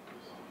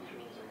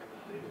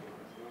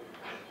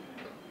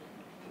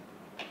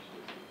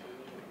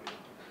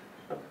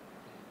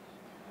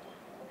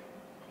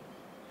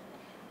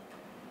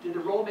 Did the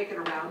roll make it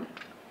around?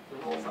 The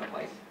roll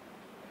someplace?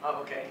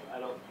 Oh, okay. I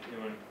don't.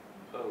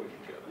 Oh, we can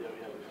go. Yeah,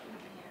 we have it.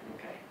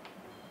 Okay.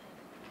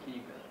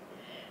 Keep it.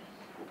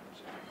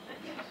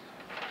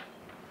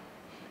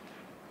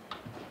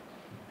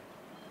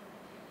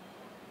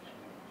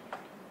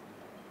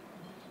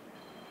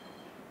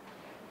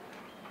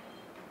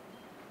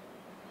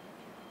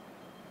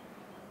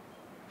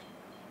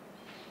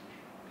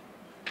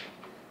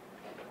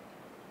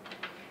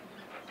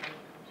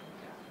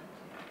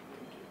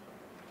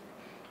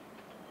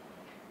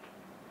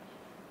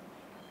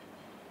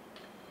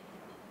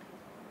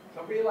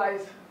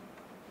 realize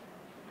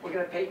we're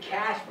gonna pay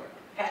cash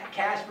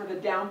for the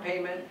down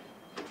payment,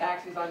 the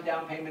taxes on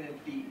down payment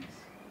and fees.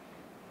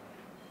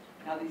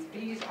 Now these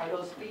fees, are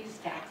those fees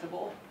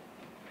taxable?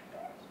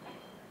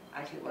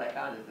 Actually, what I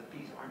found is the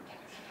fees aren't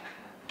taxable.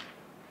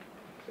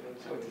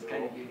 So it's just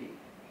kind of unique.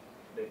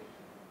 You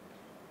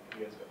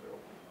guys got the roll?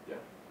 Yeah.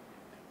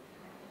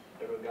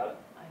 Everyone got it?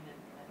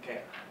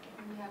 Okay.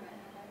 We haven't had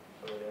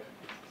it. Oh, yeah.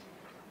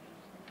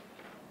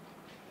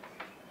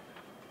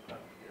 Oh,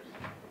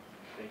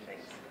 here's-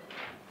 Thanks.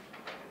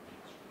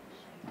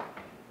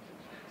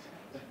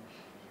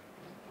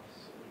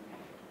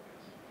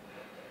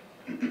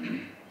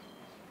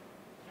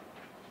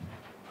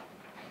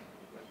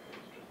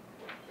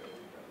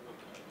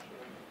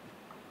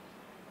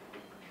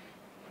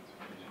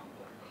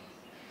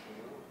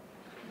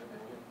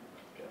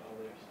 Get all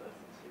their stuff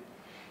and see.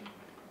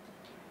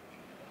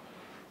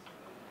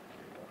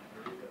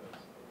 Here it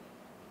goes.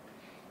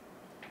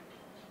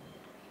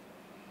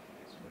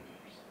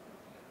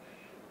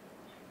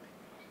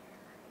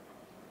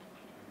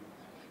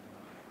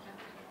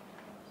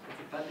 It's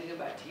a fun thing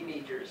about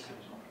teenagers.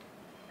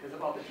 Because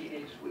of all the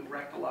teenagers, we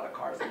wrecked a lot of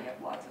cars and we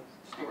have lots of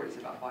stories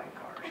about buying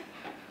cars.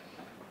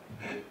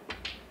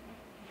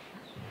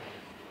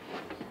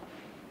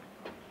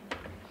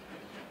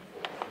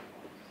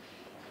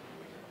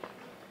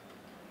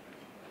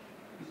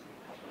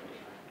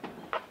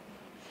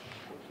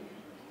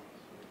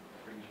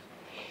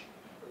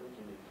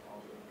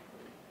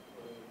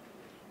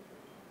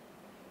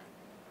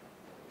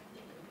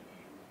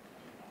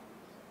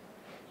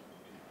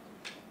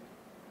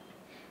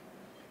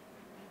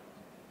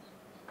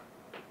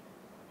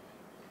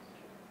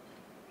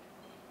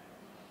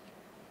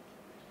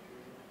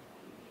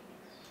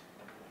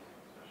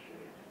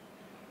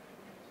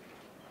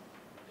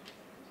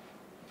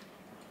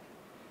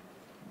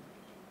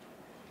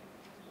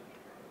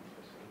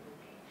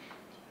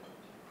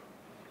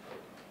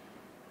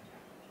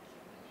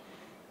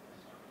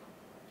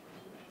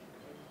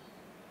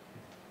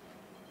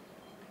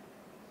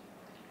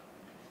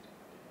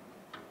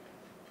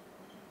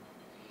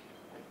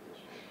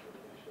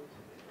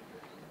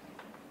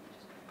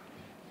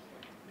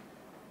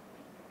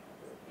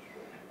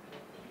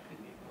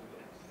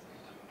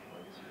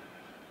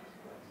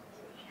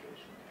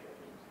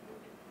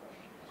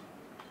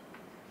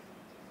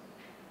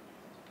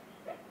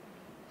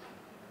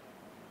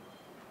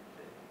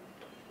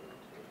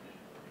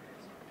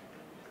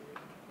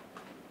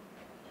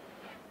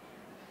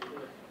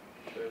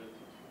 For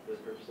the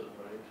purpose of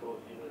the running tool,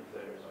 even if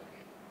there's like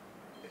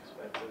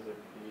expenses or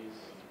fees,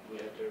 we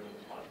have to run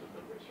the positive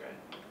numbers, right?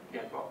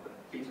 Yeah, well, the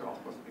fees are all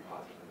supposed to be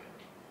positive.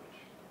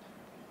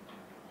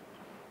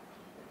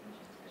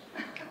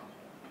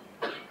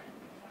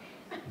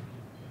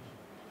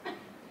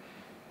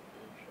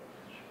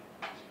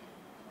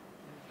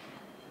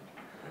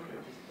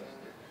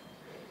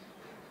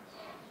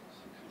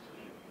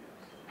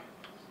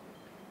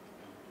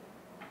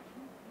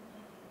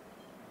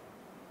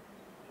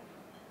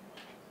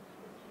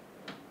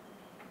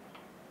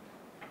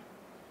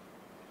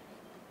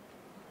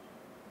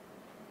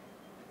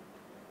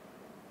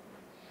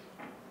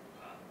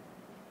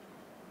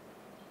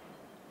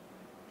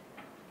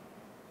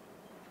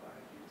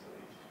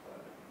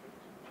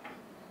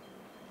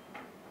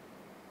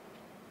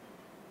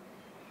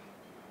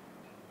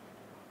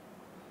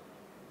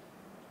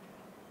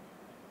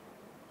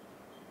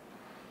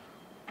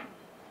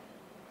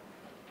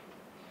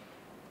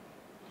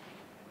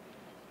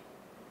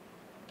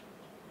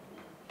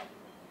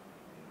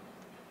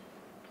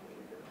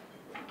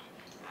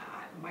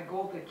 My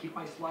goal to keep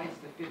my slides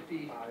to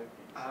 50,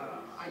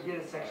 I did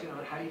a section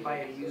on how you buy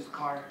a used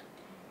car.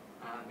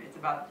 It's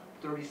about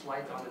 30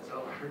 slides on its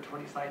own, or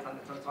 20 slides on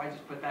its own, so I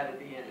just put that at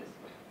the end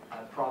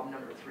as problem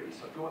number 3.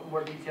 So if you want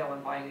more detail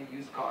on buying a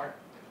used car.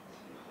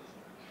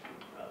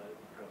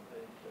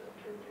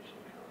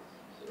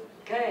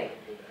 Okay.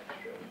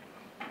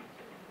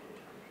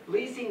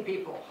 Leasing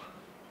people.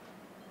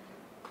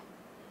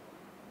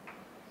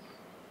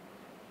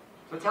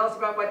 So tell us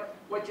about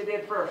what you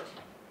did first.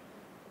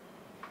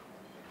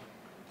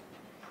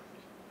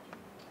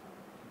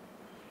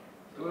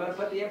 Do we want to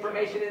put the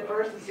information in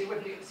first and see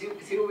what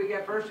we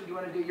get first, or do you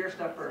want to do your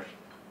stuff first?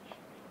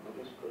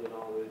 I'll just put it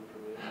all in for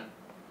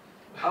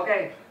me.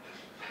 Okay.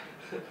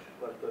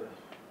 Let the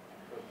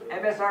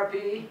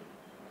MSRP,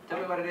 tell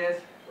me what it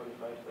is.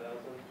 25,000.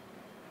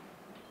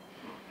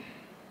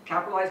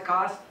 Capitalized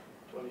cost,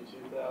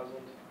 22,000.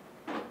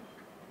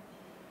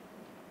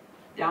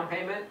 down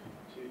payment,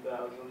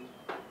 2,000.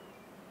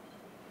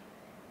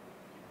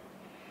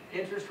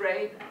 interest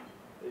rate,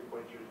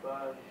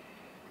 8.35.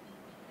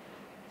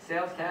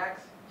 sales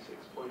tax,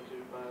 6.25.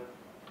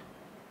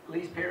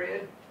 lease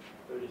period,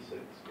 36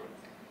 months.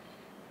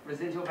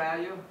 residual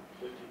value,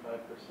 55%.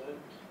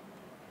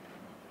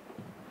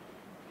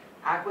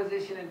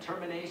 acquisition and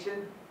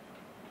termination,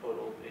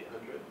 Total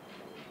 800.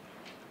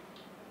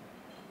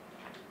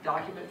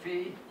 document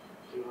fee,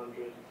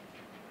 200.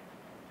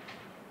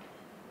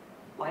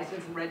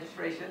 license and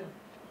registration,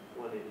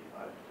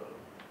 185 total.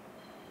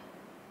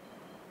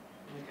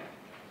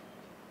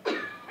 Okay.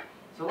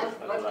 So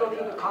let's go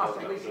through the cost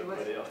of leasing.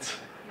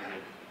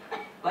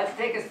 Let's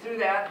take us through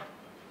that.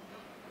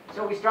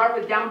 So we start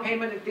with down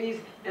payment and fees,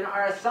 and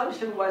our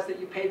assumption was that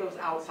you pay those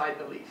outside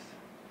the lease.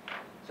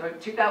 So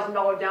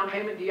 $2,000 down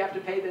payment, do you have to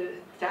pay the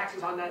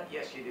taxes on that?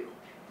 Yes, you do.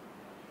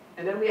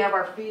 And then we have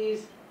our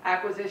fees,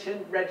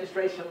 acquisition,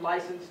 registration,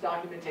 license,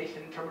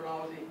 documentation, and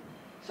terminology.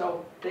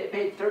 So they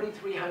paid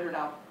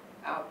 $3,300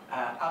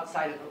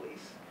 outside of the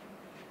lease.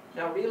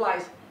 Now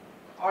realize,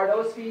 are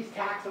those fees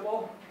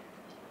taxable?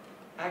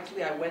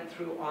 Actually, I went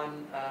through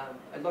on,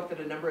 I looked at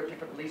a number of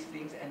different lease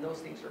things, and those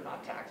things are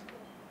not taxable.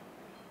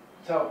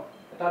 So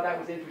I thought that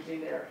was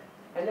interesting there.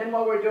 And then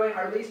what we're doing,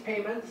 our lease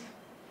payments.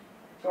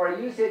 So our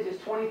usage is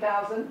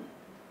 $20,000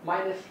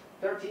 minus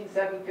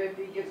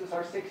 $13,750 gives us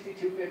our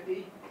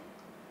 $62.50.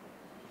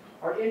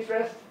 Our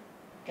interest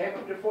came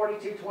up to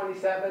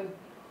 $42.27.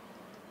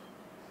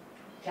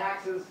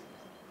 Taxes,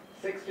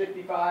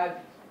 $655.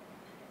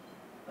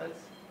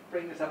 Let's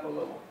bring this up a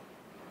little.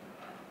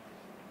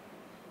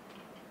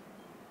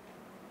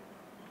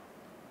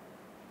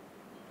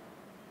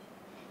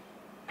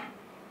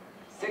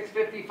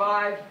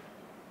 $655,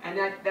 and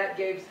that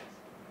gives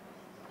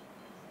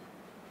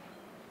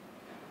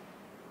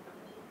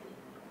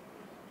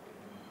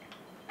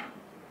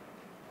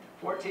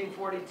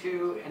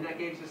 $1,442, and that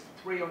gives us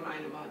 $309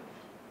 a month.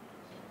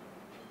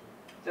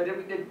 So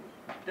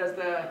does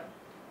the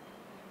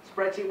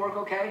spreadsheet work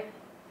okay?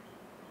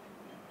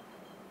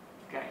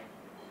 Okay.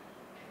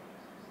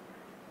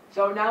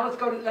 So now let's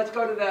go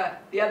to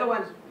the other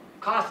one.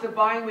 Cost of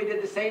buying, we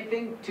did the same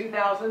thing,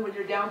 $2,000 with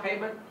your down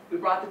payment. We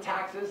brought the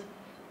taxes.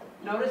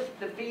 Notice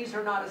the fees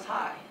are not as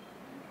high.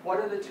 What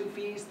are the two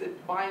fees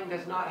that buying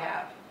does not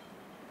have?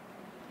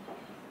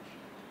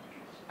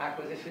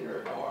 Acquisition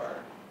or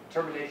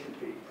termination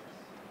fees.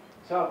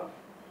 So,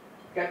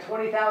 you've got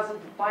 $20,000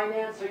 to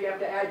finance, so you have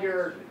to add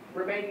your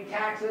remaining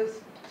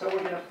taxes. So we're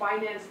going to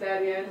finance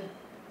that in.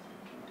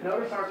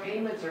 Notice our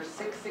payments are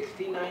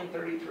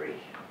 $669.33.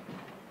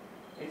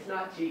 It's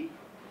not cheap.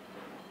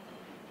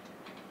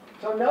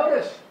 So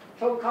notice,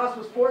 total cost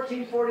was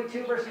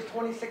 $1,442 versus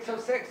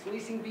 $2,606.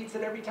 Leasing beats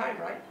it every time,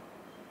 right?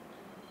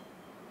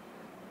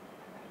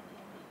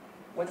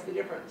 What's the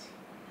difference?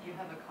 You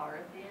have a car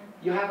at the end?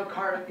 You have a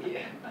car at the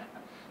end.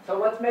 So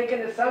let's make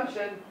an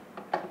assumption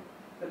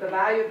that the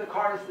value of the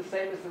car is the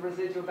same as the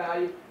residual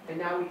value, and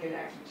now we can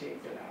actually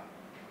change it out.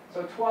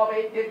 So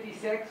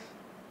 $12,856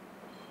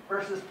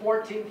 versus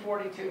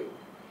 $1,442.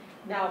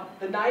 Now,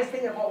 the nice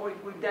thing of what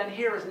we've done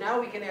here is now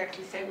we can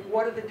actually say,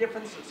 what are the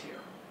differences here?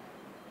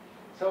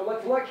 So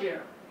let's look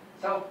here.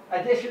 So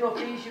additional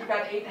fees, you've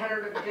got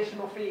 800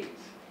 additional fees.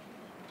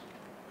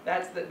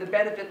 That's the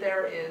benefit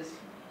there is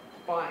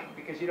fine,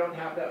 because you don't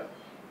have those.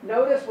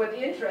 Notice with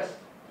interest,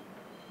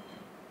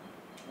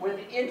 when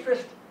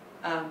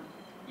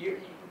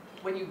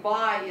you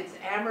buy, it's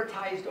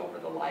amortized over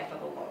the life of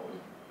the loan.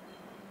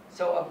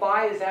 So a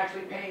buy is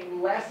actually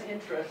paying less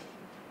interest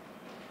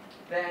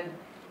than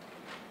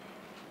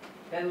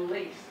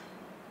lease.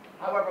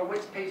 However,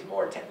 which pays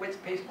more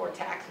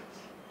taxes?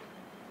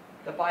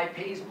 The buy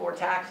pays more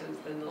taxes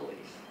than the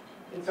lease.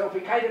 And so if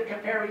we kind of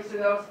compare each of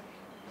those,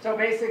 so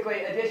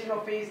basically additional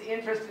fees,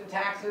 interest and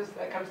taxes,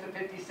 that comes to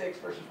 $56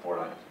 versus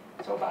 $400.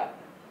 So about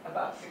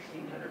 $1,600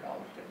 difference.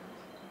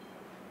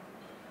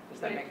 Does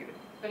that make it?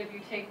 But if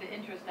you take the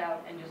interest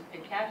out and just pay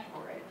cash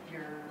for it,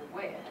 you're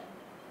way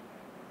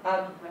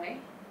ahead.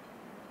 Right?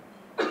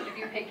 If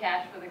you pay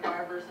cash for the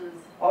car versus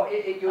oh,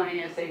 it would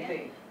be the same financing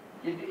thing.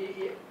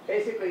 You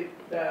basically,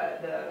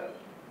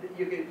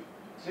 you could,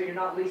 so you're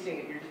not leasing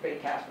it, you're just paying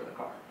cash for the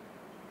car.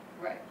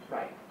 Right.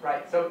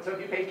 Right. So if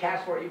you paid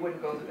cash for it, you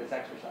wouldn't go through this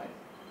exercise.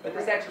 But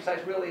this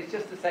exercise really is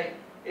just to say,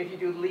 if you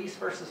do lease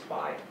versus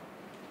buy,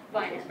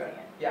 Financing it.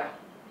 Yeah.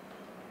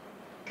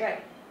 Okay.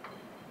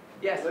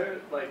 Yes. There,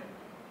 like,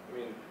 I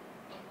mean,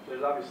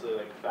 there's obviously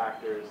like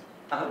factors,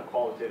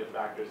 qualitative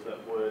factors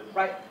that would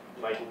Right.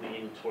 like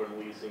lean toward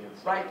leasing and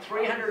stuff. Right.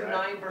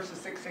 309 versus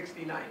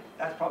 669.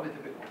 That's probably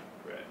the big one.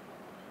 Right.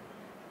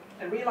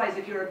 And realize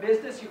if you're a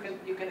business, you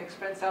can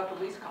expense out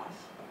the lease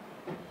costs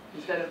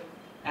instead of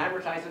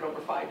amortize it over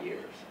 5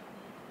 years.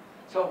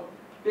 So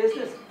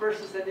business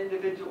versus an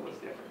individual is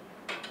different.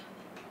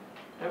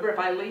 Remember, if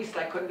I leased,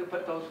 I couldn't have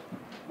put those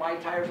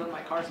wide tires on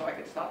my car so I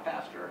could stop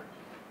faster.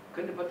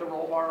 Couldn't have put the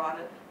roll bar on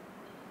it.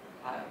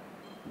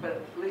 But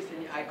at least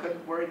I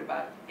couldn't worry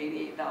about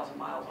 88,000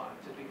 miles on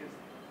it just because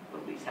the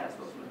lease has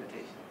those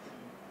limitations.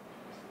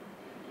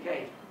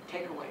 Okay,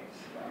 takeaways.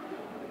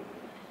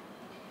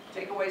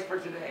 Takeaways for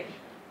today.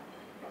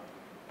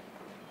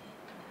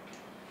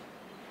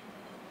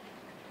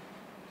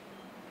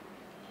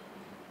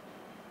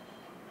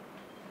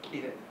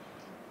 Edith.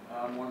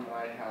 One that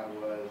I had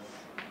was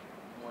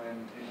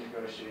when in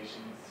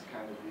negotiations,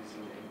 kind of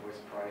using the invoice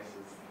price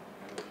as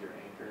kind of your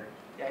anchor.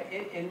 Yeah,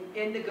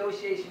 in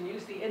negotiation,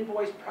 use the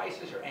invoice price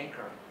as your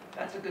anchor.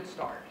 That's a good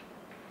start.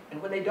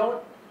 And when they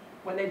don't,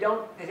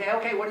 they say,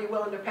 okay, what are you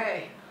willing to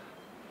pay?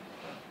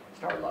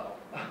 Start low.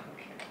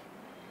 Okay.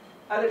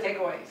 Other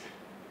takeaways.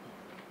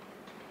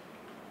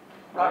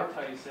 I liked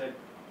how you said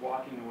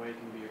walking away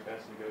can be your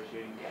best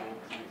negotiating tool,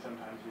 because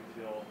sometimes we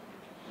feel,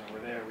 you know,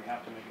 we're there, we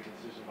have to make a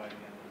decision by the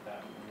end of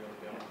that, and we really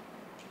don't.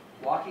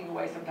 Walking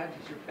away sometimes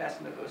is your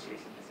best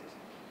negotiation decision.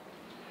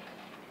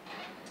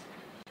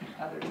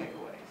 Other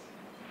takeaways?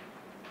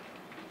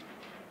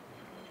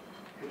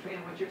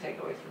 Katrina, what's your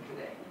takeaways from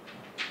today?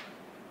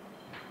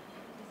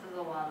 This is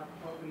a lot of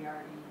what we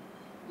already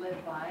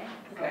live by,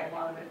 so Okay. a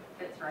lot of it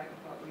fits right with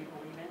what we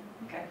believe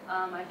in. Okay.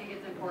 I think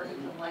it's important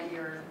to let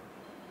your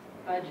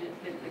budget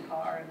fit the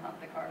car and not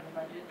the car the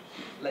budget.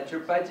 Let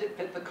your budget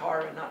fit the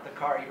car and not the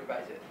car your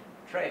budget.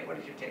 Trey, what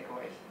is your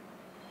takeaways?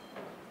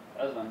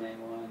 That was my main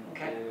one.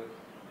 Okay. Too.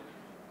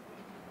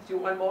 Let's do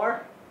one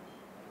more.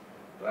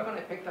 Who haven't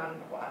I picked on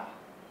in a while?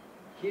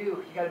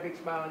 Hugh, you got a big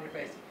smile on your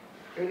face.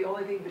 You're the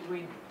only thing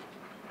between.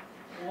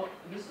 Well,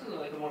 this is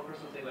like a more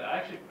personal thing, but I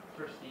actually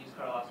purchased a used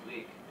car last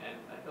week, and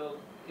I feel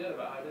good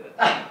about how I did it.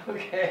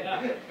 Okay.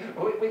 Yeah.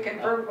 We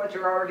confirmed what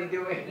you're already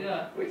doing.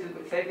 Yeah. Which is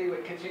exactly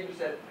what Katrina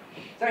said.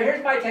 So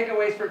here's my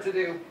takeaways for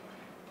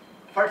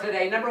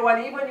today. Number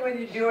one, even when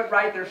you do it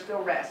right, there's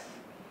still risks.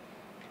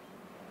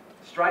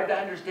 Strive to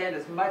understand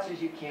as much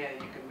as you can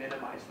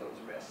minimize those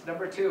risks.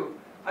 Number two,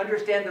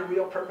 understand the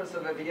real purpose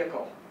of a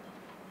vehicle.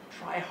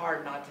 Try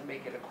hard not to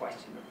make it a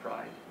question of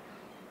pride.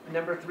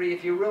 Number three,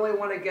 if you really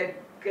want to get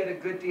a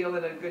good deal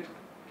in a good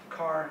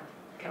car,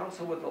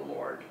 counsel with the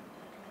Lord.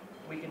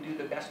 We can do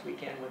the best we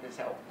can with His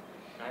help.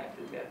 And I have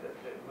to admit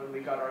that when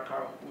we got our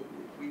car,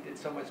 we did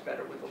so much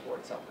better with the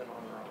Lord's help than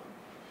on our own.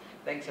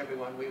 Thanks,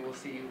 everyone. We will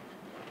see you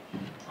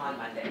on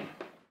Monday.